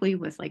specifically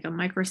with like a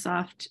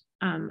Microsoft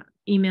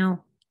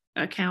email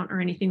account or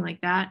anything like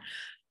that.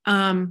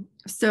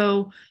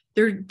 So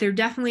there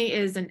definitely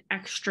is an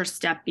extra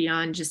step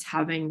beyond just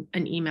having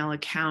an email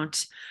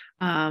account.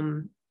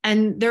 And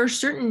there are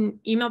certain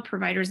email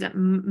providers that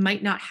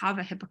might not have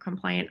a HIPAA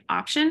compliant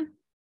option.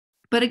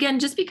 But again,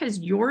 just because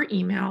your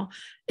email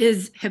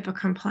is HIPAA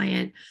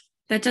compliant,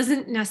 that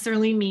doesn't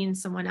necessarily mean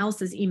someone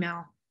else's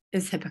email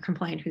is HIPAA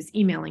compliant who's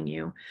emailing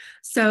you.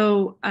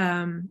 So,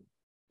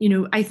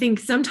 I think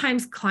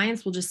sometimes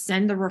clients will just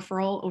send the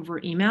referral over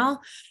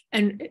email,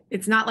 and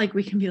it's not like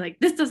we can be like,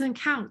 this doesn't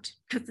count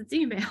because it's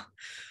email.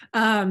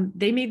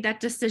 They made that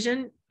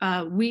decision.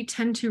 We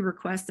tend to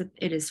request that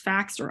it is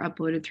faxed or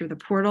uploaded through the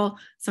portal.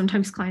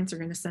 Sometimes clients are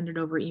going to send it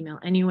over email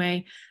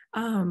anyway,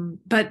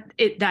 but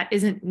that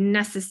isn't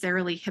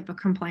necessarily HIPAA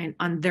compliant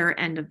on their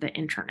end of the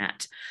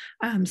internet.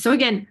 So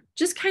again,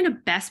 just kind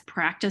of best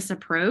practice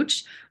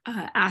approach,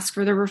 ask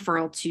for the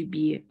referral to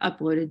be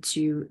uploaded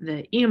to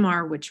the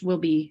EMR, which will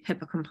be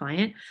HIPAA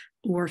compliant,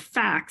 or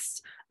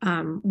faxed,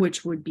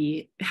 which would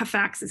be,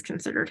 fax is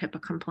considered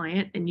HIPAA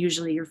compliant, and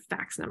usually your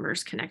fax number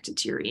is connected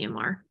to your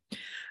EMR.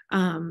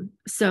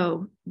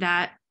 So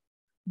that,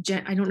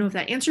 I don't know if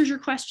that answers your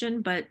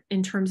question, but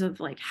in terms of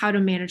like how to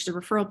manage the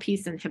referral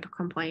piece and HIPAA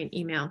compliant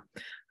email,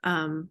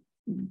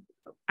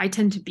 I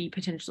tend to be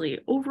potentially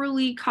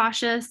overly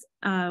cautious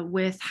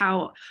with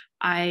how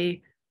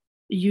I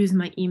use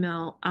my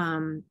email,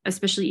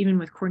 especially even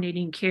with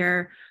coordinating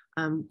care.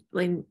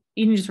 Like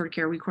eating disorder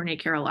care, we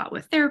coordinate care a lot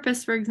with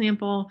therapists, for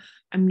example.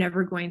 I'm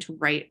never going to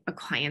write a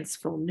client's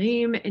full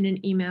name in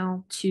an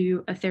email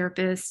to a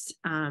therapist.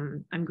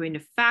 I'm going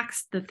to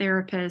fax the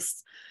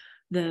therapist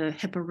the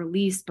HIPAA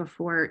release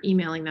before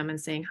emailing them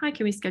and saying, hi,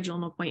 can we schedule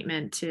an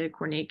appointment to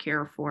coordinate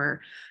care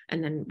for,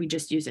 and then we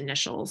just use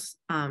initials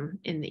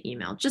in the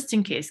email, just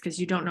in case, because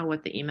you don't know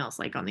what the email is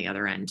like on the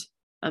other end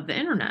of the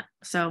internet.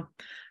 So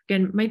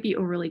again, might be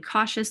overly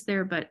cautious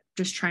there, but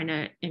just trying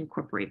to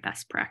incorporate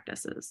best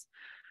practices.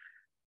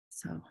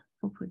 So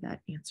hopefully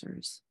that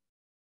answers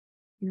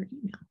your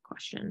email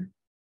question.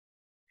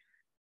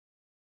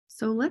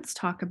 So let's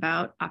talk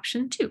about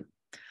option 2.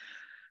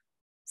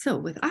 So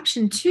with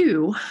option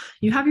 2,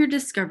 you have your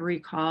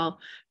discovery call,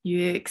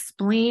 you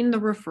explain the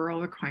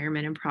referral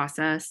requirement and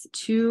process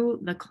to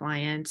the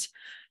client,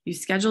 you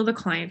schedule the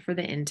client for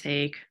the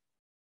intake,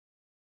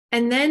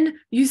 and then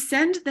you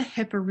send the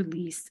HIPAA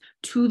release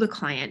to the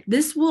client.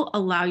 This will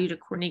allow you to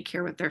coordinate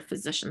care with their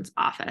physician's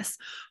office.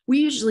 We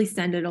usually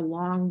send it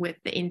along with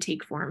the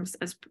intake forms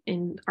as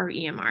in our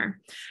EMR.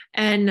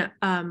 And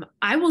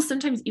I will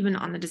sometimes even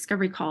on the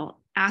discovery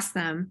call ask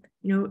them,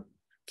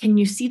 can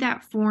you see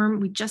that form?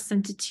 We just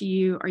sent it to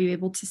you. Are you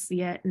able to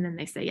see it? And then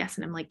they say yes.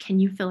 And I'm like, can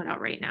you fill it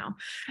out right now?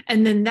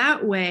 And then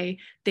that way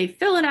they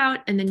fill it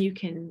out, and then you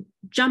can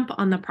jump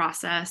on the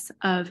process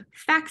of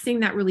faxing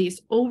that release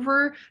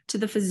over to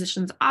the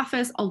physician's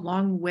office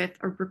along with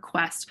a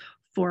request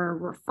for a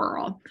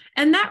referral.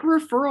 And that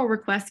referral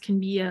request can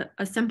be a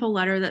simple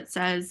letter that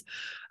says,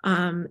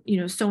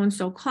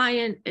 so-and-so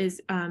client is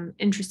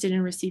interested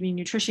in receiving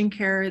nutrition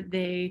care.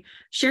 They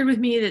shared with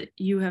me that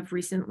you have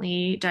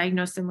recently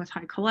diagnosed them with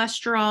high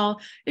cholesterol.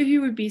 If you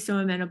would be so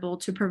amenable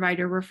to provide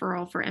a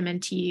referral for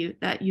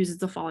MNT that uses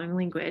the following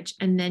language,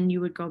 and then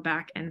you would go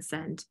back and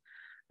send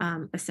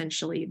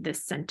essentially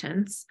this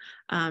sentence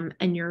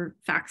and your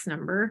fax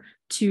number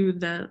to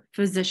the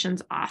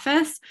physician's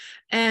office.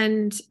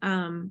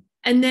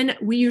 And then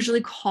we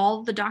usually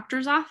call the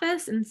doctor's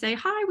office and say,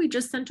 hi, we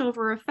just sent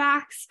over a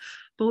fax,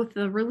 both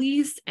the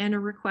release and a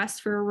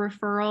request for a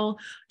referral.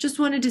 Just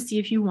wanted to see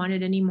if you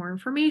wanted any more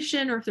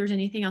information or if there's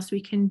anything else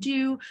we can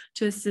do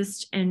to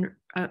assist in,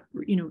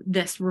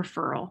 this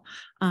referral.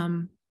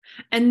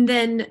 And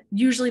then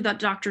usually the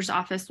doctor's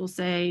office will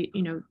say,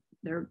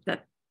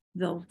 that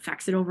they'll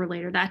fax it over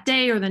later that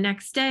day or the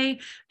next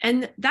day.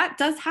 And that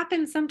does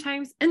happen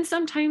sometimes. And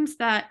sometimes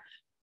that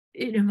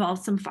it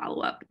involves some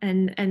follow-up.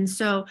 And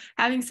so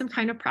having some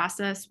kind of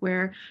process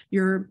where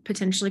you're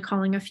potentially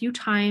calling a few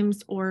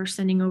times or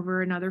sending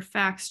over another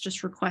fax,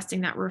 just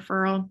requesting that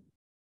referral.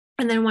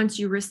 And then once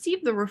you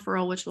receive the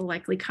referral, which will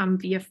likely come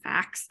via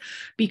fax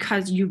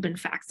because you've been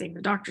faxing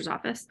the doctor's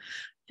office,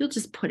 you'll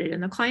just put it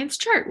in the client's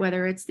chart,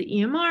 whether it's the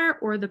EMR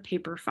or the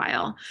paper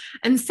file.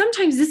 And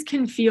sometimes this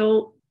can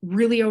feel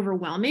really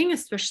overwhelming,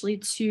 especially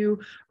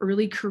to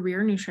early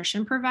career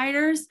nutrition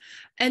providers.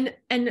 And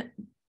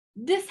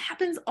this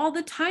happens all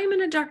the time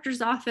in a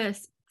doctor's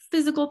office.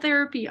 Physical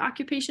therapy,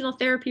 occupational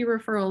therapy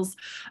referrals,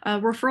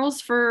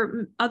 referrals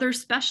for other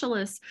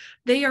specialists.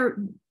 They are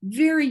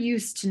very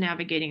used to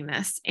navigating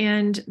this,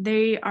 and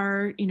they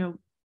are,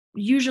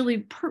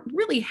 usually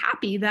really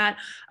happy that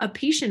a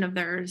patient of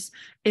theirs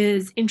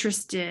is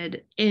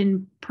interested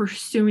in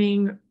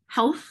pursuing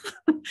health.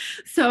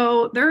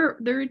 So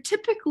they're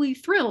typically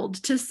thrilled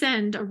to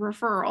send a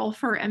referral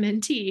for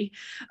MNT.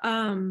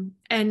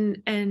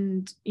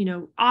 And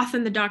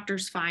often the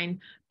doctor's fine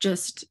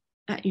just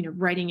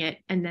writing it,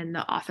 and then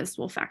the office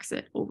will fax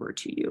it over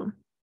to you.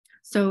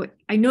 So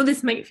I know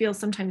this might feel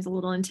sometimes a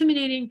little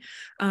intimidating,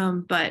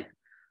 but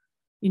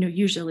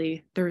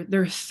usually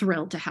they're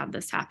thrilled to have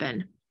this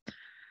happen.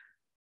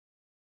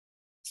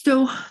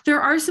 So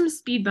there are some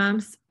speed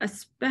bumps,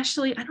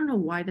 especially, I don't know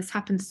why this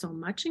happens so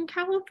much in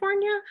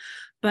California,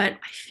 but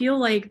I feel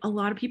like a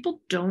lot of people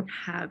don't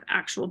have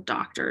actual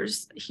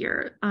doctors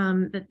here,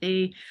 that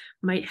they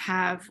might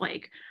have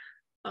like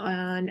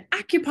an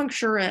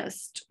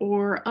acupuncturist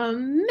or a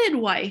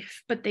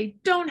midwife, but they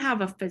don't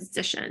have a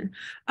physician.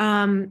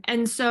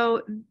 And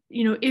so,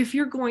 if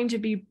you're going to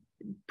be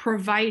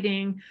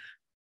providing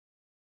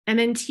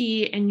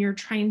MNT and you're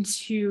trying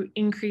to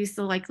increase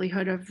the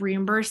likelihood of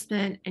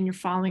reimbursement and you're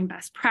following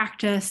best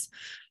practice,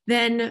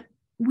 then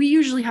we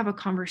usually have a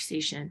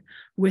conversation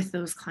with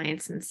those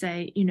clients and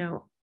say,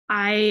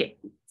 I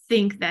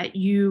think that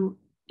you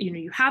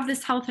have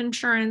this health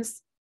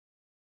insurance.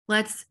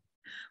 Let's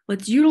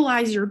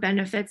utilize your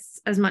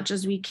benefits as much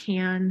as we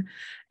can.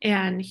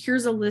 And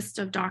here's a list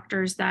of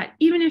doctors that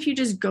even if you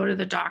just go to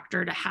the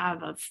doctor to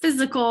have a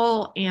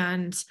physical,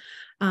 and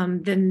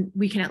then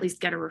we can at least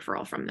get a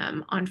referral from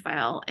them on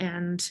file.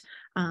 And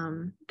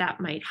that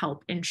might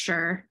help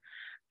ensure,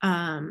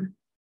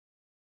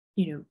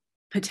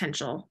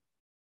 potential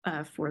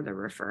for the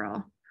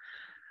referral.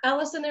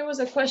 Allison, there was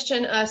a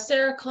question.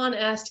 Sarah Kahn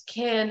asked,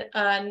 can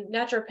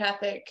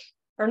naturopathic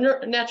or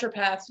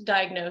naturopaths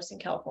diagnose in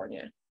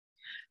California?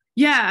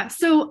 Yeah.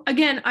 So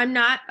again, I'm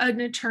not an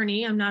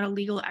attorney. I'm not a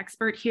legal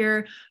expert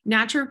here.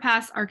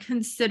 Naturopaths are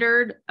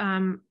considered,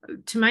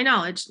 to my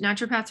knowledge,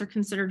 naturopaths are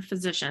considered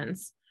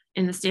physicians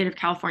in the state of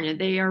California.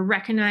 They are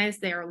recognized,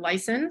 they are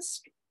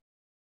licensed.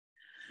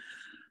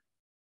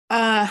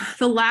 The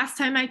last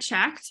time I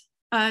checked,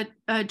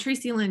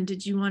 Tracy Lynn,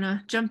 did you want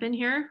to jump in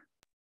here?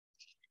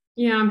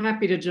 Yeah, I'm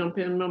happy to jump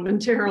in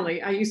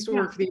momentarily. I used to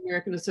work for the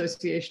American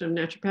Association of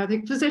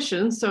Naturopathic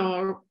Physicians,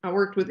 so I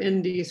worked with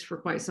NDs for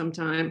quite some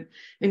time.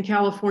 And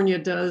California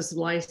does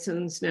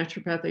license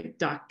naturopathic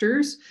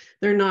doctors.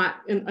 They're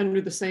not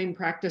under the same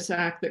practice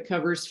act that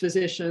covers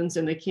physicians,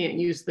 and they can't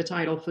use the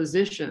title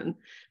physician,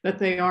 but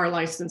they are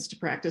licensed to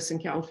practice in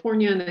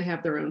California, and they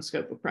have their own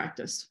scope of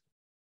practice.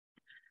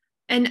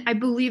 And I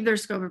believe their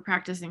scope of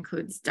practice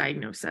includes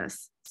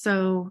diagnosis.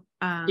 So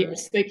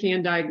yes, they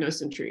can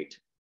diagnose and treat.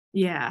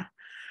 Yeah.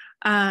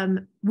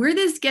 Where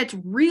this gets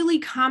really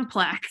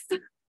complex,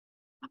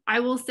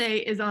 I will say,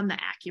 is on the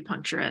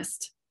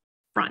acupuncturist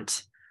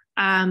front.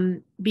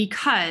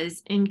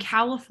 Because in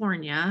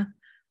California,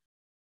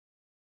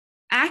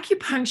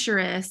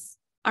 acupuncturists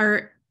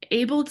are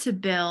able to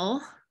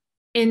bill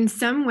in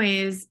some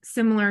ways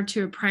similar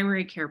to a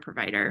primary care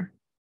provider,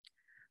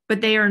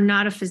 but they are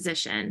not a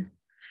physician.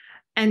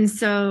 And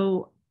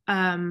so,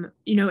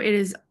 it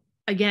is,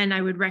 again,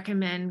 I would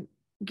recommend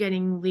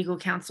getting legal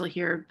counsel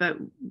here, but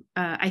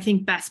I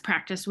think best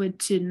practice would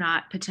to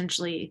not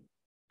potentially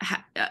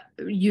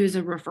use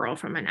a referral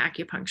from an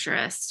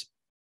acupuncturist,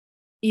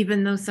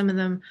 even though some of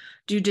them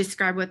do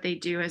describe what they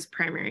do as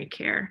primary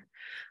care.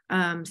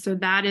 So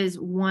that is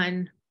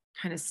one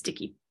kind of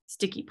sticky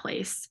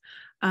place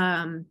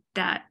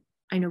that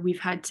I know we've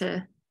had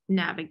to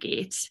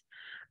navigate.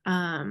 We've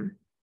got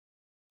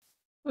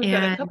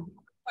a couple of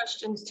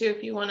questions too,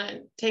 if you want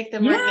to take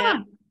them right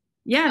now.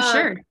 Yeah,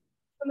 sure.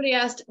 Somebody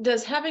asked,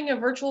 does having a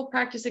virtual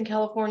practice in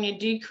California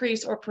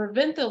decrease or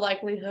prevent the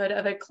likelihood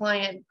of a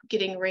client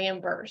getting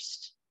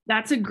reimbursed?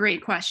 That's a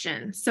great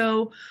question.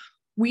 So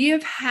we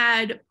have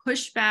had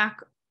pushback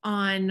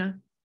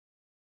on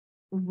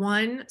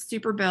one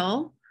super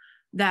bill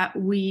that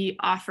we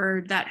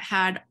offered that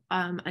had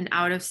an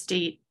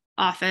out-of-state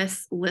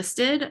office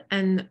listed,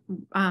 and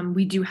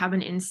we do have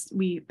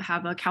we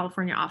have a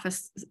California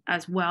office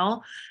as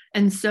well.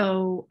 And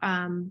so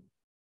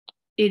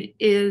it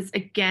is,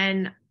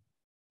 again,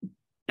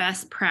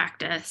 best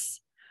practice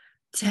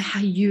to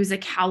use a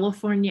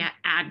California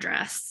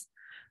address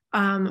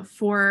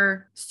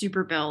for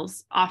super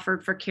bills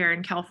offered for care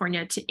in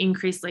California to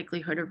increase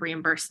likelihood of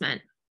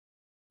reimbursement.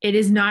 It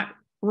is not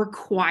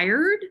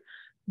required,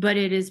 but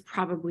it is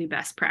probably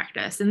best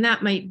practice. And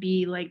that might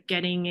be like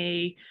getting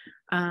a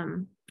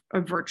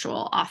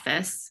virtual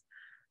office.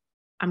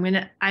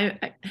 Now I'm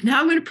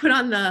gonna put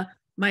on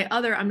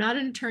I'm not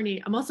an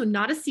attorney. I'm also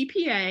not a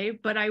CPA,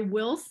 but I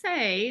will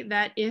say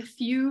that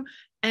if you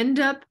end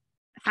up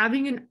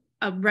having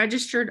a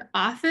registered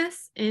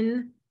office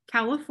in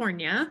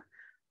California,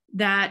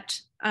 that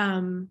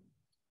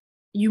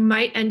you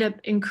might end up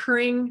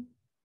incurring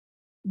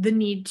the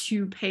need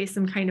to pay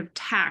some kind of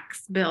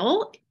tax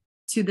bill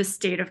to the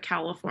state of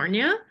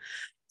California.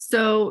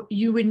 So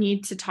you would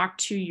need to talk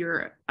to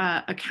your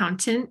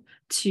accountant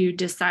to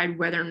decide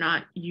whether or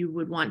not you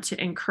would want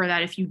to incur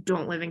that if you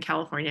don't live in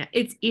California.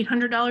 It's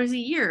 $800 a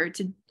year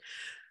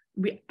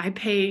I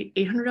pay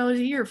 $800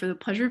 a year for the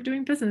pleasure of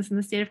doing business in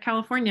the state of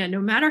California, no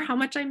matter how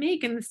much I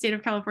make in the state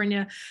of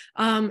California.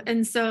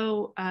 And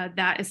so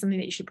that is something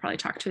that you should probably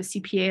talk to a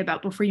CPA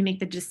about before you make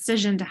the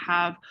decision to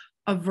have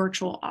a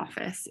virtual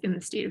office in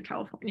the state of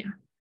California.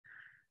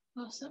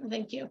 Awesome,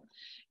 thank you.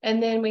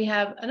 And then we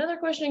have another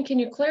question. Can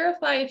you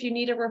clarify if you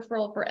need a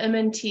referral for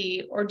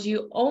MNT, or do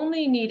you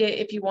only need it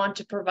if you want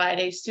to provide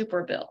a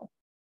super bill?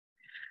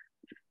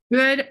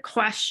 Good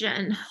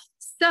question.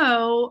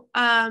 So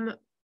I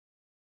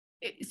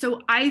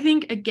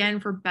think,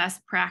 again, for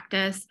best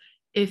practice,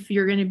 if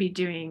you're going to be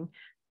doing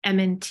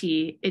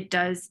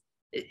MNT,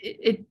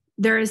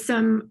 there is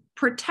some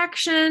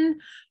protection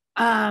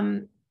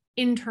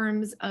in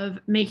terms of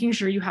making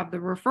sure you have the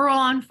referral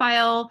on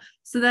file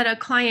so that a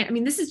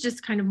client, this is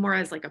just kind of more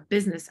as like a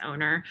business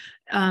owner.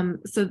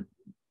 So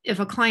if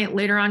a client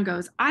later on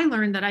goes, I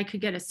learned that I could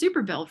get a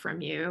super bill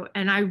from you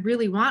and I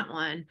really want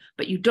one,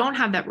 but you don't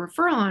have that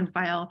referral on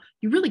file,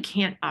 you really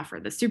can't offer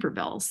the super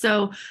bill.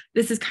 So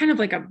this is kind of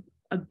like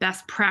a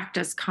best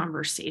practice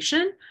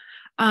conversation.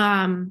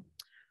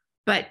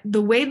 But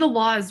the way the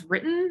law is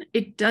written,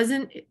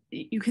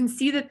 you can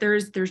see that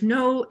there's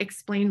no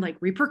explained like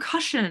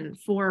repercussion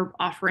for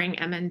offering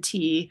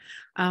MNT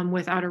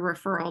without a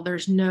referral.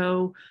 There's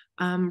no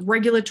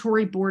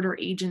regulatory board or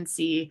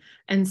agency.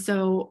 And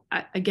so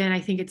again, I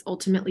think it's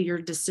ultimately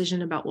your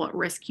decision about what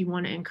risk you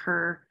want to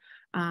incur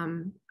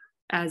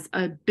as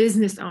a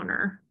business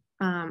owner.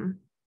 And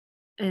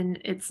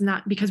it's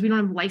not, because we don't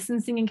have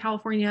licensing in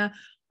California,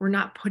 we're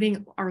not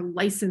putting our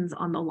license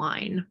on the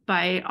line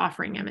by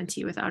offering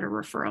MNT without a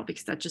referral,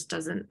 because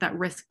that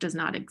risk does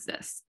not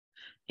exist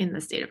in the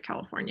state of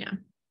California.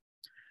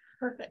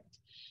 Perfect.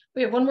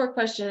 We have one more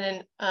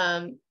question,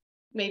 and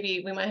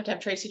maybe we might have to have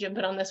Tracy jump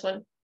in on this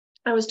one.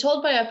 I was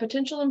told by a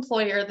potential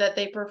employer that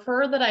they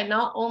prefer that I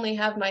not only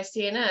have my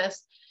CNS,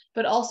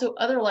 but also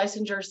other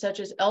licensures such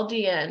as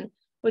LDN,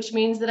 which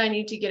means that I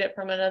need to get it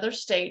from another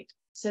state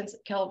since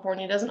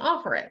California doesn't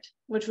offer it,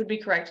 which would be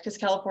correct because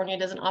California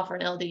doesn't offer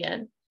an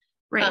LDN.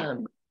 Right.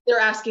 They're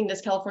asking,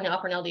 does California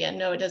offer an LDN?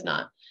 No, it does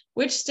not.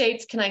 Which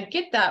states can I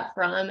get that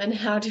from, and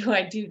how do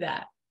I do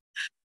that?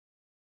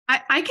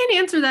 I can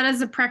answer that as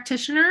a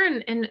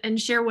practitioner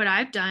and share what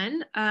I've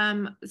done.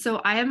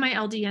 So I have my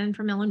LDN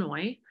from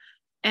Illinois,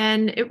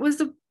 and it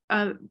was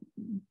a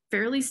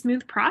fairly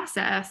smooth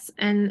process.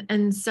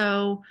 And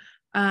so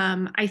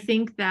I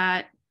think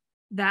that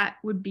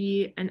would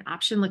be an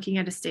option. Looking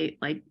at a state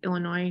like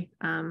Illinois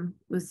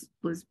was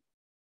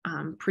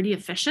pretty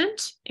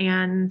efficient,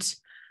 and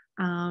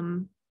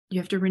you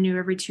have to renew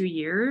every 2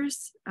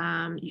 years.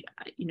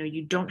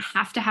 You don't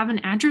have to have an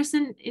address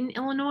in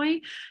Illinois.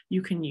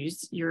 You can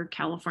use your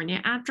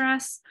California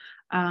address.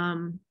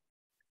 But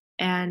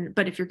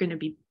if you're going to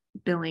be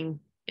billing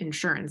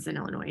insurance in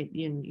Illinois,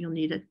 you'll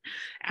need an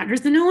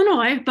address in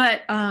Illinois.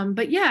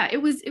 But yeah,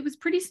 it was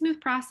pretty smooth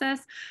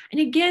process.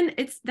 And again,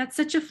 that's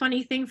such a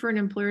funny thing for an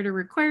employer to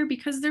require,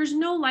 because there's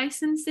no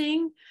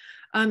licensing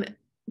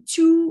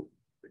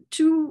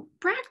to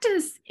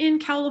practice in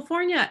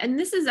California. And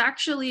this is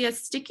actually a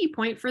sticky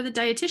point for the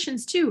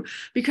dietitians too,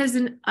 because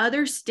in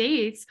other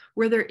states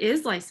where there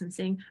is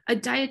licensing, a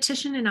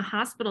dietitian in a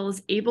hospital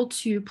is able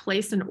to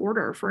place an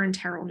order for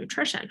enteral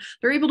nutrition.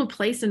 They're able to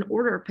place an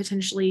order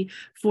potentially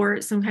for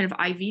some kind of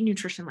IV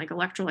nutrition, like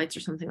electrolytes or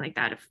something like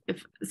that,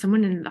 if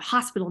someone in the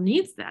hospital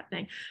needs that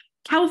thing.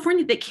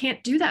 California, they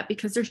can't do that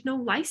because there's no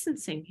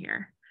licensing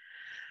here.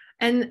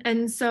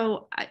 And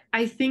so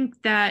I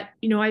think that,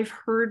 I've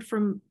heard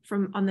from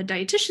on the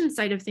dietitian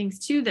side of things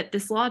too, that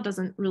this law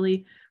doesn't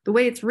really, the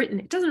way it's written,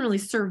 it doesn't really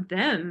serve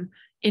them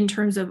in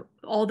terms of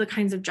all the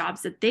kinds of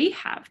jobs that they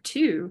have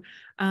too.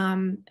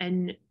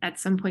 And at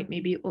some point,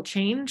 maybe it will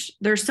change.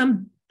 There's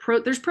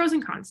pros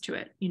and cons to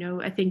it.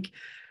 I think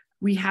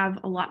we have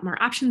a lot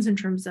more options in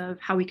terms of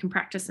how we can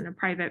practice in a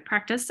private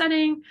practice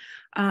setting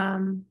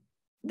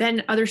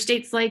than other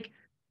states like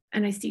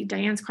and I see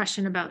Diane's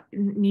question about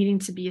needing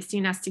to be a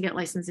CNS to get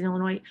licensed in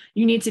Illinois.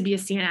 You need to be a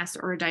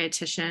CNS or a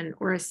dietitian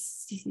or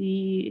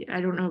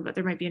I don't know, but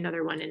there might be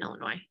another one in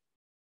Illinois.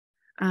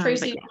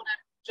 Tracy, yeah. you want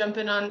to jump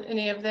in on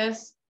any of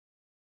this?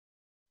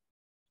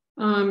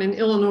 In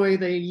Illinois,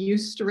 they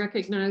used to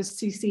recognize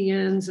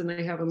CCNs and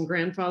they have them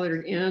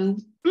grandfathered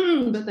in,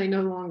 but they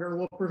no longer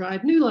will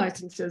provide new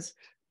licenses,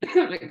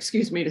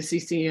 excuse me, to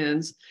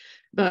CCNs.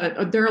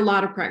 But there are a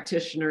lot of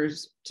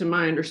practitioners, to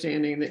my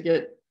understanding, that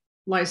get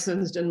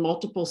licensed in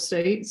multiple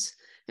states,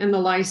 and the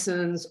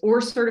license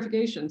or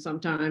certification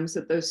sometimes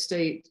that those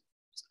states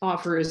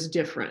offer is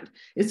different.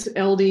 It's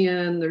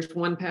LDN, there's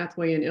one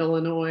pathway in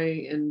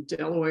Illinois, in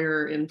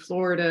Delaware, in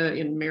Florida,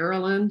 in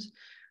Maryland.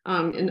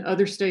 In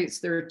other states,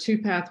 there are two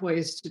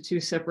pathways to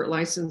two separate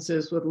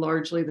licenses with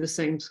largely the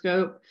same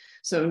scope.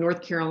 So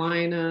North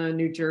Carolina,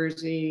 New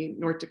Jersey,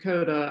 North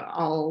Dakota,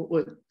 all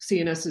with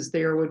CNSs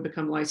there would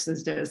become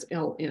licensed as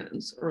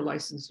LNs or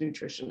licensed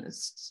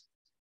nutritionists.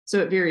 So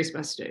it varies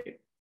by state.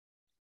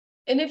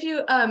 And if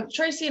you,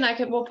 Tracy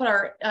and we'll put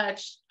our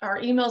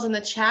emails in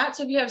the chat.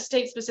 So if you have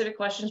state-specific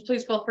questions,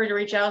 please feel free to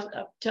reach out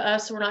to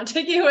us. We're not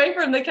taking away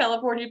from the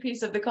California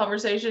piece of the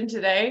conversation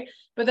today,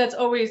 but that's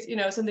always,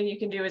 something you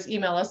can do is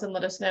email us and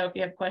let us know if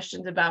you have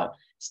questions about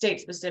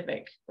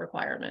state-specific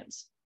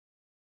requirements.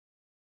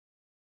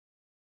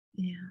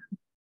 Yeah.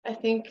 I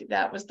think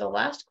that was the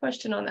last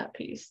question on that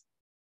piece.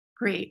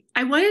 Great.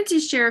 I wanted to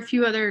share a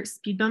few other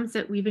speed bumps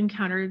that we've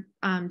encountered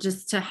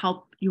just to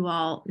help you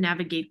all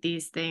navigate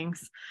these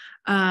things.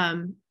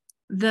 Sometimes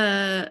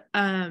the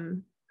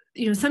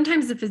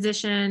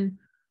physician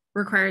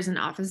requires an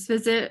office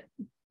visit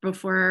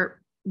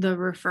before the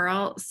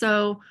referral.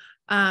 So,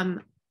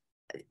 and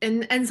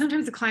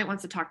sometimes the client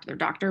wants to talk to their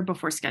doctor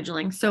before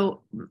scheduling.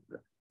 So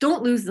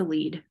don't lose the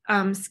lead.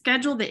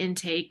 Schedule the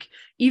intake,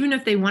 even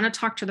if they want to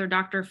talk to their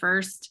doctor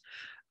first.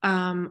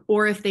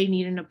 Or if they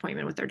need an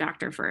appointment with their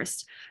doctor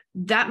first.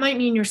 That might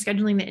mean you're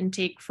scheduling the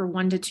intake for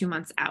 1 to 2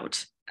 months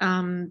out.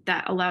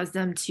 That allows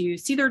them to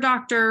see their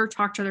doctor,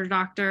 talk to their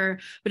doctor,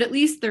 but at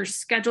least they're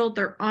scheduled,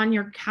 they're on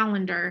your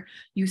calendar.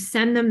 You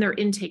send them their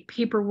intake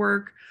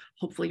paperwork.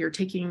 Hopefully you're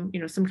taking,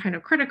 some kind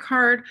of credit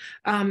card,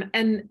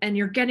 and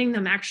you're getting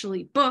them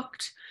actually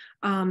booked.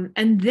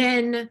 And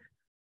then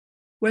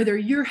whether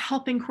you're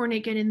helping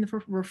coordinate getting the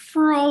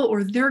referral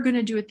or they're going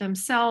to do it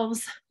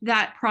themselves,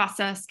 that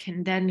process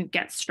can then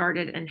get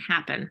started and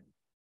happen.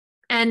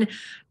 And,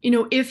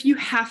 if you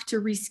have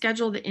to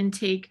reschedule the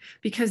intake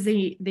because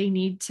they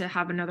need to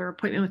have another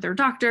appointment with their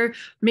doctor,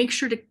 make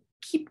sure to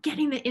keep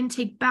getting the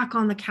intake back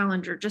on the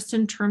calendar, just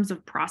in terms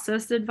of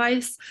process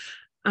advice.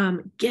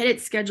 Get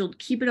it scheduled,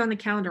 keep it on the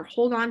calendar,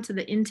 hold on to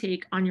the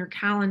intake on your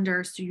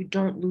calendar so you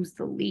don't lose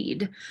the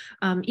lead,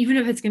 even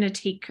if it's going to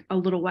take a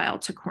little while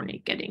to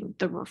coordinate getting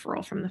the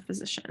referral from the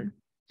physician.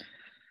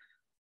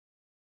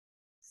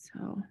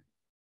 So.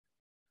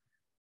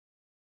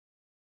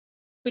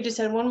 We just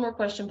had one more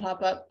question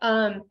pop up.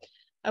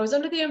 I was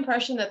under the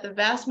impression that the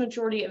vast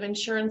majority of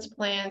insurance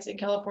plans in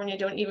California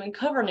don't even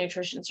cover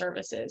nutrition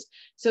services.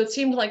 So it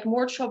seemed like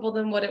more trouble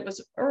than what it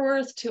was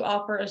worth to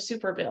offer a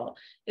super bill.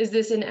 Is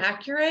this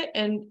inaccurate?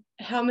 And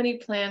how many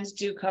plans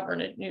do cover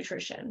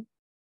nutrition?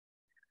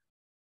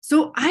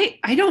 So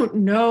I don't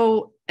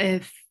know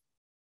if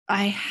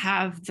I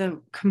have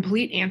the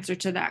complete answer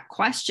to that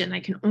question. I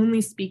can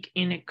only speak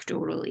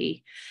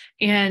anecdotally.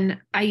 And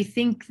I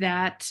think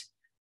that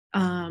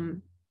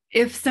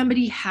if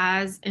somebody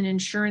has an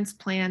insurance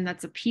plan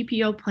that's a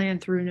PPO plan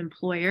through an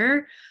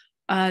employer,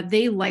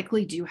 they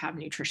likely do have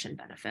nutrition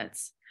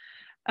benefits.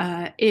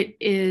 It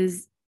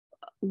is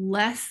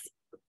less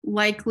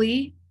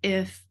likely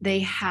if they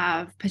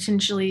have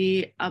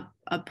potentially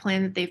a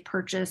plan that they've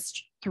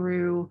purchased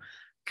through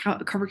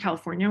Cover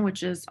California,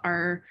 which is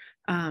our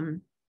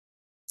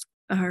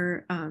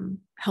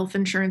health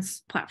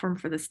insurance platform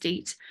for the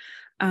state,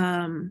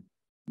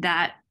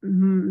 that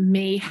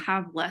may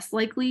have less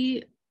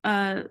likely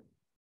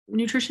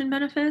nutrition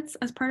benefits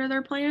as part of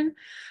their plan.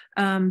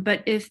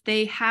 But if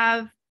they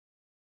have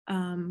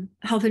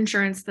health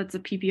insurance that's a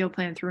PPO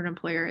plan through an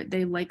employer,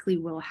 they likely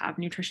will have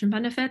nutrition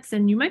benefits.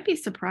 And you might be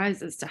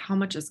surprised as to how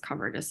much is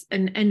covered.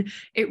 And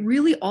it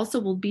really also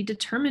will be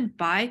determined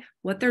by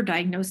what they're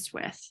diagnosed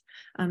with.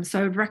 So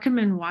I would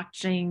recommend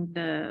watching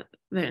the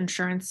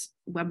insurance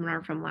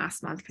webinar from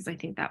last month, because I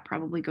think that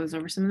probably goes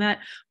over some of that.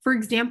 For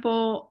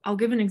example, I'll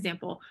give an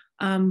example.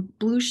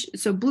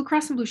 So Blue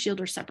Cross and Blue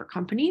Shield are separate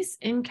companies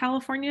in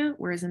California,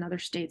 whereas in other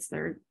states,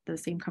 they're the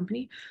same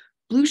company.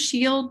 Blue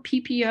Shield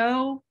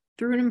PPO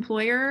through an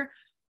employer,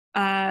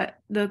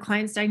 the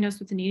client's diagnosed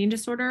with an eating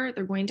disorder,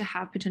 they're going to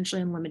have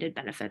potentially unlimited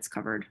benefits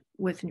covered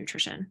with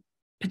nutrition,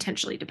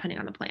 potentially, depending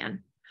on the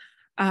plan.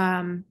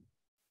 And,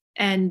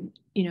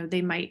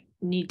 they might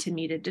need to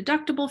meet a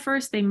deductible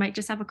first. They might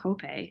just have a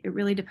copay. It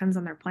really depends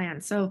on their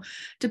plan. So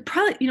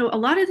a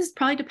lot of this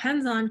probably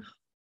depends on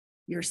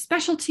your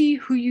specialty,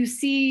 who you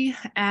see,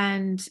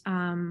 and,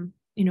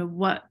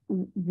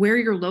 where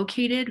you're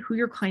located, who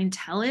your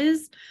clientele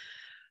is.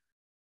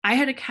 I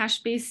had a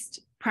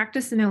cash-based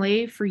practice in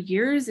LA for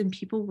years, and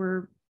people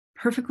were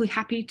perfectly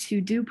happy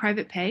to do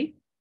private pay.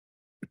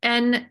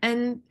 And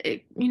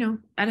it,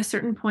 at a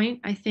certain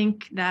point, I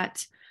think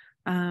that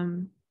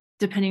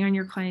depending on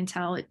your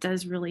clientele, it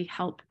does really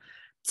help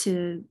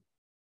to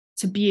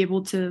be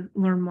able to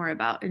learn more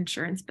about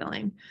insurance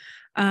billing.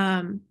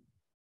 So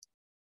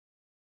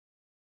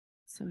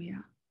yeah,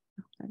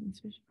 I hope that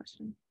answers your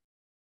question.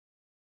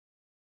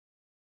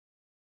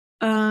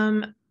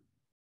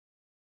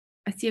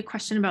 I see a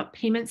question about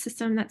payment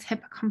system that's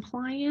HIPAA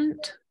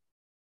compliant.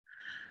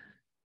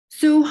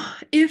 So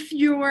if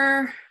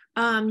you're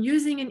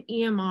using an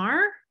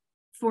EMR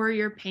for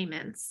your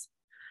payments,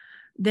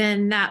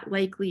 then that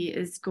likely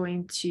is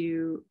going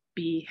to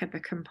be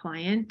HIPAA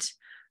compliant.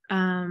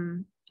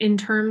 In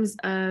terms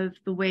of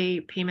the way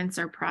payments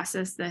are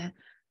processed,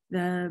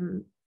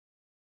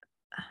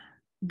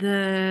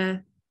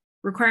 the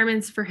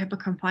requirements for HIPAA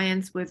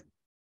compliance with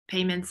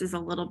payments is a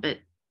little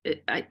bit,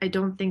 I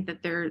don't think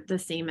that they're the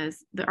same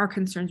as our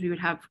concerns we would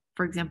have,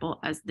 for example,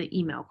 as the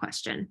email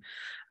question.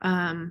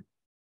 So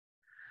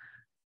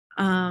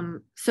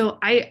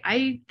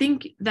I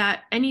think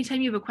that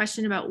anytime you have a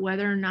question about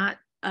whether or not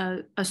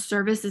a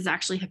service is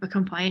actually HIPAA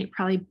compliant,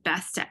 probably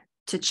best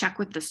to check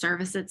with the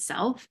service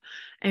itself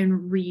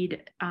and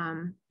read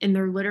in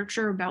their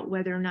literature about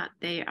whether or not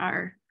they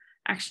are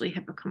actually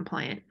HIPAA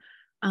compliant.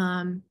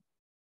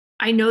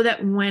 I know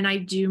that when I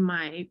do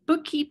my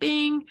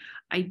bookkeeping,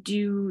 I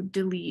do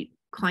delete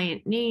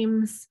client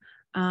names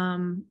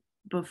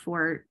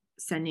before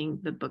sending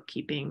the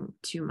bookkeeping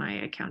to my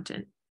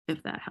accountant,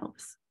 if that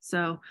helps.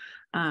 So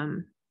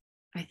I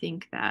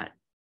think that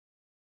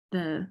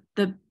the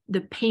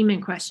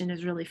payment question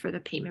is really for the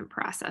payment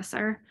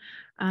processor.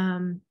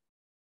 And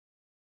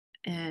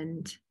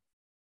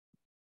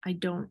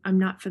I'm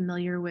not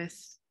familiar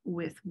with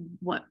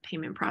what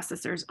payment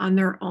processors on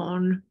their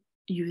own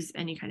use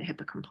any kind of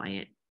HIPAA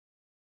compliant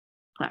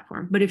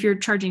platform. But if you're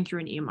charging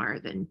through an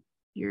EMR, then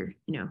you're,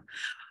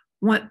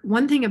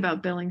 one thing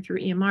about billing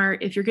through EMR,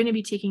 if you're going to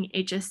be taking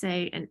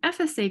HSA and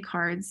FSA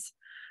cards,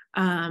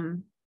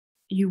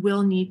 you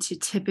will need to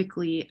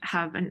typically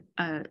have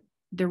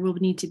there will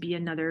need to be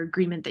another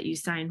agreement that you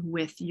sign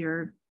with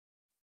your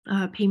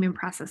payment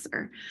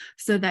processor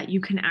so that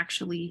you can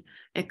actually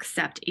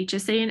accept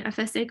HSA and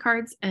FSA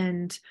cards.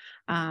 And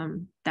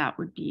that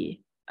would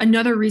be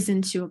another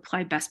reason to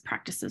apply best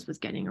practices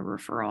with getting a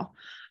referral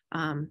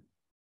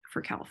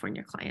for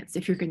California clients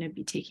if you're going to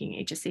be taking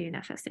HSA and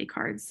FSA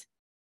cards.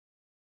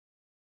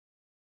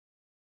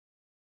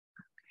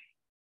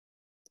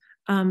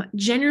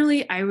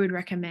 Generally, I would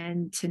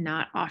recommend to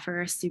not offer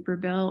a super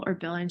bill or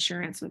bill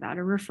insurance without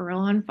a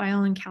referral on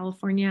file in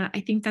California. I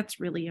think that's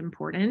really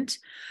important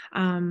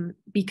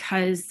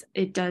because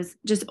it does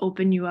just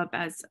open you up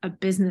as a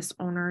business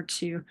owner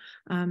to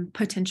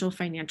potential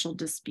financial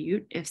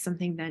dispute if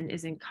something then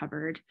isn't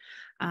covered.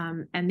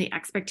 And the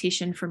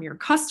expectation from your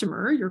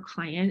customer, your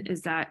client,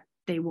 is that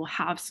they will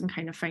have some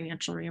kind of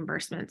financial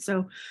reimbursement.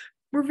 So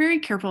we're very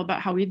careful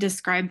about how we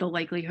describe the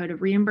likelihood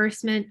of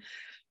reimbursement.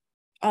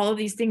 All of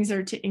these things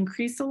are to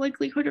increase the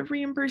likelihood of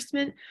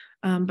reimbursement,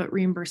 but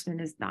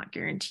reimbursement is not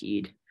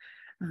guaranteed.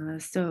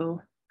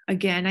 So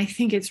again, I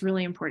think it's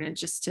really important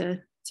just to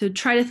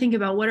try to think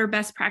about what are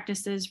best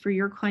practices for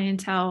your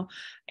clientele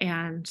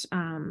and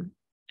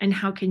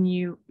how can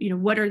you,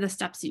 what are the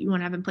steps that you want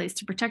to have in place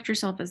to protect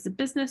yourself as a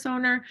business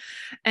owner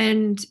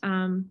and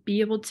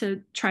be able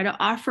to try to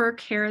offer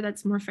care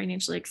that's more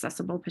financially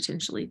accessible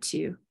potentially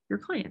to your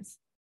clients.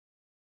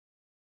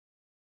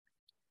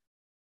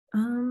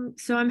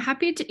 So I'm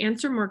happy to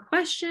answer more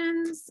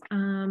questions.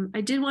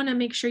 I did want to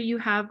make sure you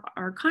have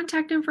our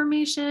contact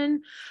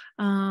information.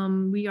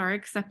 We are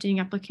accepting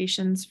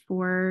applications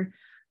for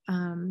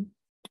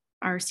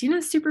our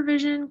CNS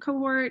supervision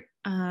cohort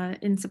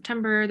in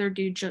September. They're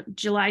due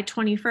July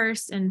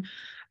 21st. And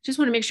just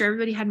want to make sure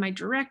everybody had my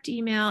direct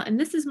email. And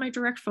this is my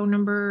direct phone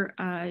number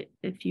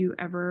if you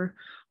ever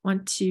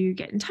want to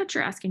get in touch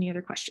or ask any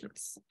other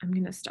questions. I'm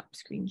going to stop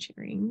screen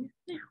sharing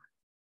now.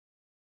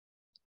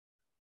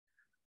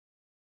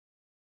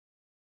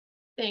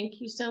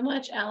 Thank you so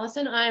much,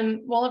 Allison.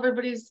 While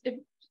everybody's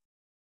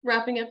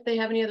wrapping up, if they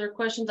have any other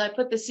questions, I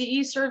put the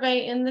CE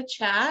survey in the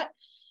chat,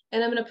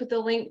 and I'm going to put the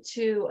link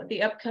to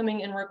the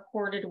upcoming and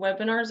recorded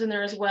webinars in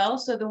there as well.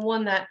 So the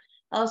one that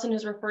Allison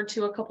has referred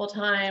to a couple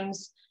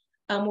times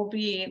will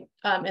be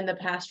in the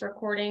past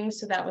recordings.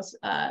 So that was,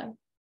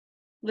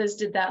 Liz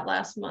did that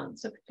last month.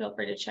 So feel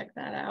free to check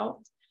that out.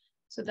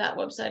 So that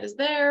website is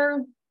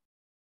there.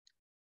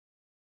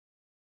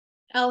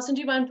 Allison,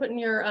 do you mind putting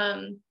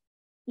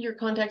your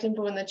contact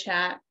info in the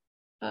chat?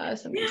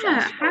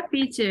 Yeah,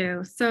 happy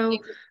to. So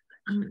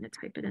I'm going to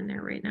type it in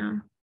there right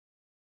now.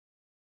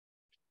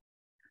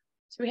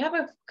 So we have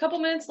a couple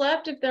minutes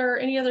left if there are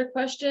any other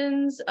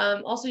questions.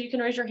 Also, you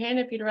can raise your hand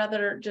if you'd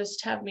rather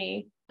just have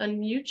me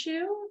unmute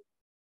you.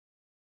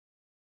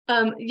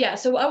 Yeah,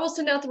 so I will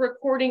send out the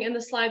recording and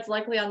the slides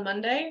likely on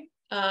Monday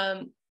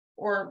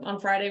or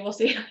on Friday. We'll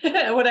see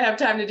what I have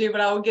time to do,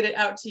 but I will get it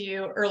out to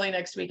you early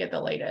next week at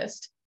the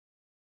latest.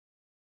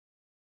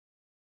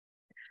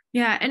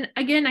 Yeah, and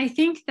again, I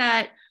think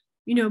that,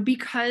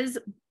 because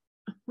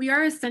we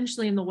are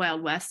essentially in the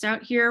Wild West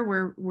out here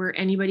where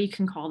anybody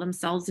can call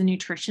themselves a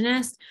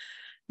nutritionist,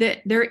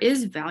 that there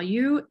is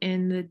value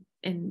in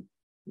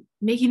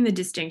making the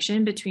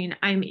distinction between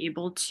I'm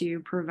able to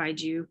provide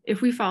you,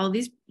 if we follow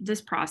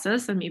this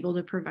process, I'm able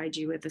to provide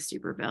you with a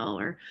super bill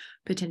or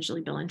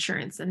potentially bill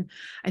insurance. And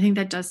I think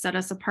that does set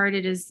us apart.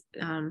 It is,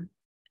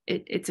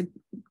 it's a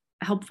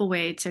helpful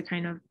way to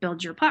kind of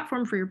build your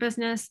platform for your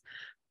business.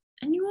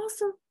 And you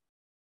also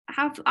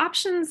have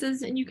options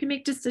and you can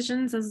make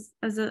decisions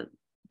as a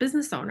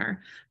business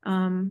owner,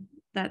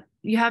 that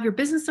you have your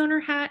business owner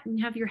hat and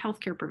you have your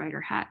healthcare provider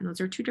hat, and those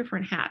are two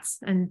different hats.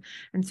 And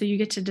so you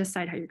get to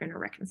decide how you're going to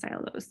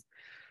reconcile those.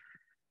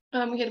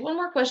 We had one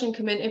more question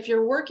come in. If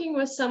you're working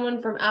with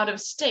someone from out of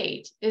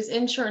state, is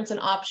insurance an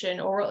option,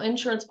 or will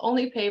insurance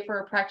only pay for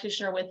a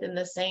practitioner within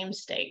the same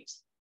state?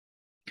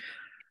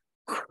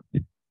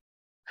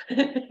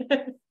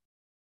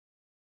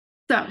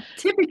 So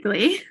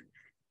typically,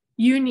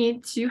 you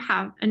need to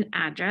have an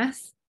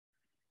address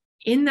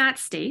in that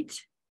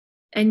state,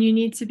 and you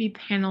need to be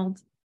paneled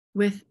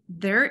with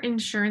their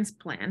insurance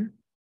plan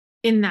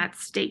in that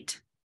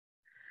state.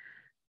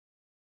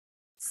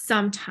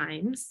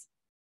 Sometimes,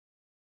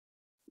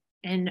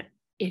 and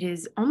it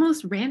is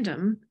almost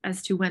random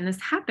as to when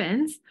this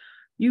happens,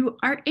 you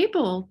are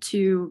able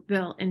to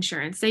bill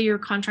insurance. Say you're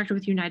contracted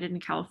with United in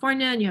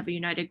California and you have a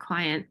United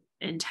client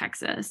in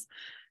Texas.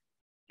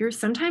 You're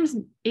sometimes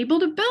able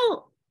to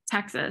bill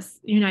Texas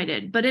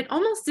United, but it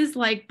almost is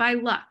like by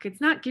luck.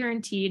 It's not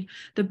guaranteed.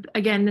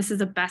 Again, this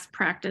is a best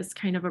practice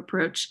kind of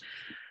approach.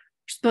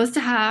 You're supposed to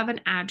have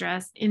an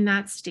address in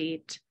that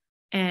state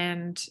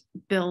and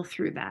bill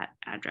through that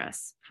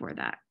address for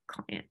that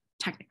client,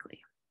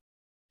 technically.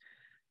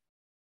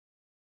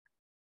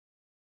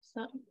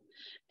 So,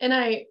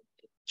 and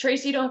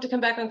Tracy, you don't have to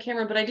come back on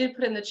camera, but I did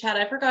put in the chat,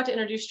 I forgot to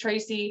introduce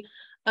Tracy.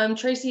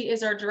 Tracy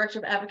is our Director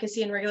of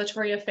Advocacy and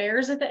Regulatory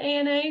Affairs at the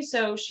ANA.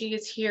 So she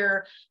is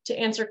here to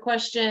answer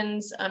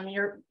questions.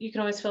 You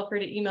can always feel free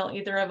to email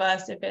either of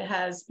us if you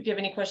have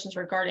any questions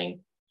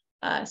regarding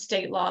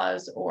state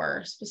laws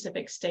or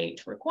specific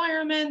state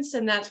requirements,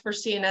 and that's for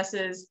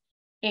CNSs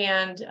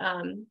and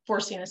for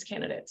CNS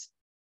candidates.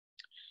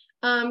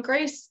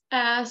 Grace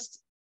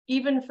asked,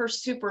 even for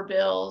super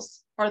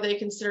bills, are they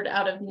considered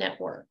out of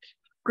network?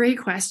 Great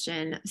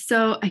question.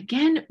 So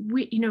again,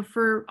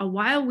 for a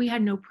while, we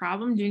had no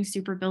problem doing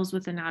super bills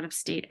with an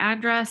out-of-state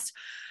address.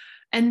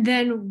 And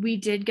then we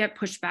did get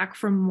pushback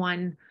from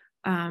one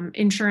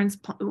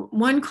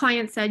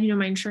client said,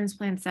 my insurance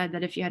plan said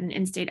that if you had an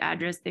in-state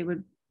address, they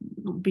would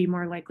be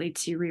more likely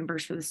to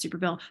reimburse for the super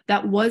bill.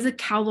 That was a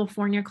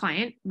California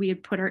client. We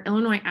had put our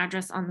Illinois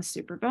address on the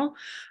super bill.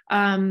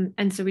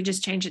 And so we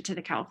just changed it to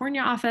the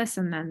California office,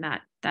 and then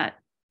that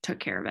took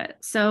care of it.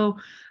 So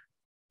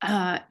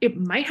it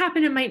might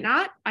happen, it might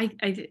not.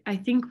 I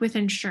think with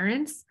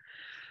insurance,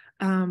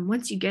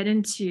 once you get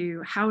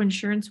into how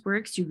insurance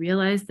works, you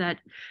realize that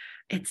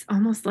it's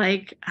almost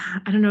like,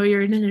 I don't know,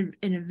 you're in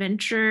an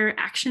adventure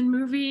action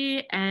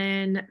movie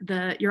and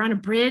you're on a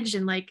bridge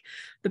and like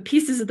the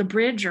pieces of the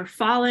bridge are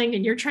falling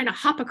and you're trying to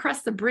hop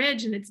across the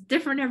bridge and it's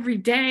different every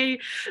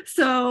day.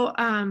 So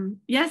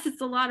yes,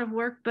 it's a lot of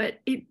work, but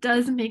it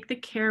does make the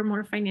care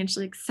more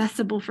financially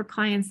accessible for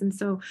clients. And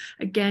so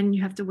again,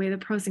 you have to weigh the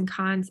pros and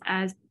cons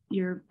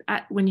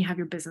when you have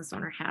your business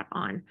owner hat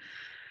on.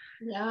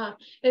 Yeah,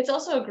 it's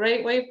also a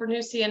great way for new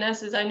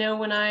CNSs. I know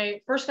when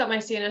I first got my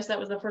CNS, that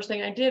was the first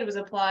thing I did was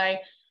apply,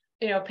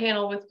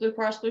 panel with Blue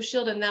Cross Blue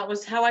Shield, and that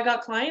was how I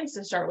got clients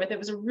to start with. It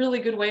was a really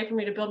good way for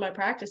me to build my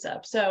practice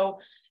up. So,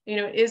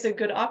 it is a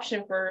good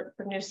option for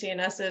new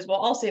CNSs, well,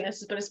 all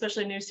CNSs, but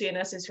especially new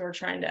CNSs who are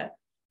trying to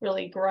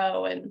really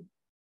grow and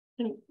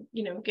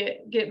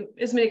get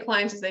as many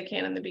clients as they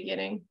can in the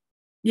beginning.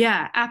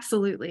 Yeah,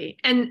 absolutely.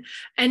 And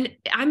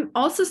I'm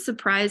also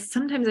surprised.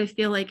 Sometimes I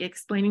feel like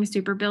explaining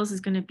super bills is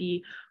going to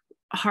be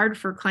hard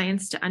for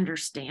clients to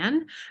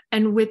understand.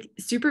 And with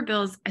super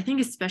bills, I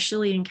think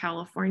especially in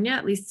California,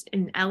 at least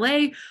in LA,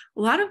 a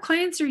lot of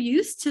clients are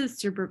used to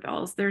super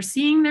bills. They're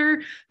seeing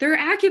their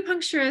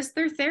acupuncturist,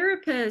 their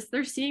therapist,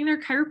 they're seeing their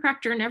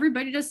chiropractor, and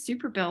everybody does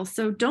super bills.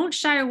 So don't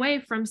shy away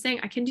from saying,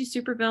 I can do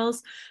super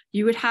bills.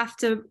 You would have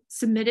to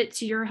submit it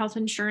to your health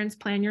insurance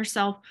plan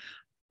yourself.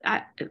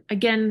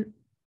 Again,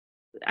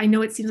 I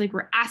know it seems like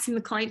we're asking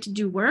the client to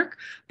do work,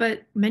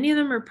 but many of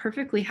them are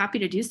perfectly happy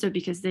to do so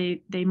because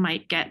they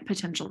might get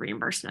potential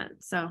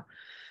reimbursement. So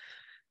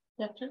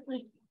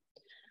definitely.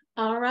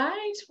 All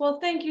right. Well,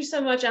 thank you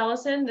so much,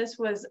 Allison.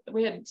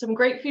 We had some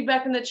great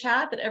feedback in the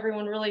chat that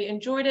everyone really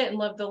enjoyed it and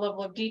loved the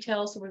level of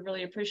detail. So we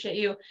really appreciate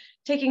you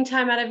taking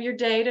time out of your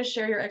day to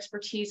share your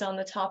expertise on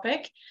the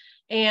topic.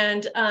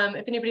 And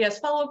if anybody has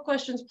follow-up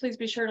questions, please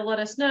be sure to let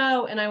us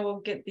know, and I will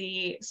get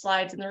the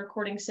slides and the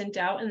recording sent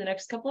out in the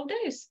next couple of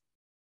days.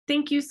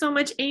 Thank you so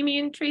much, Amy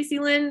and Tracy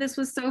Lynn. This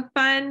was so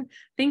fun.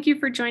 Thank you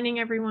for joining,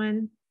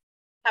 everyone.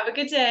 Have a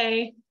good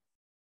day.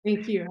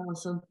 Thank you,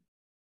 Allison.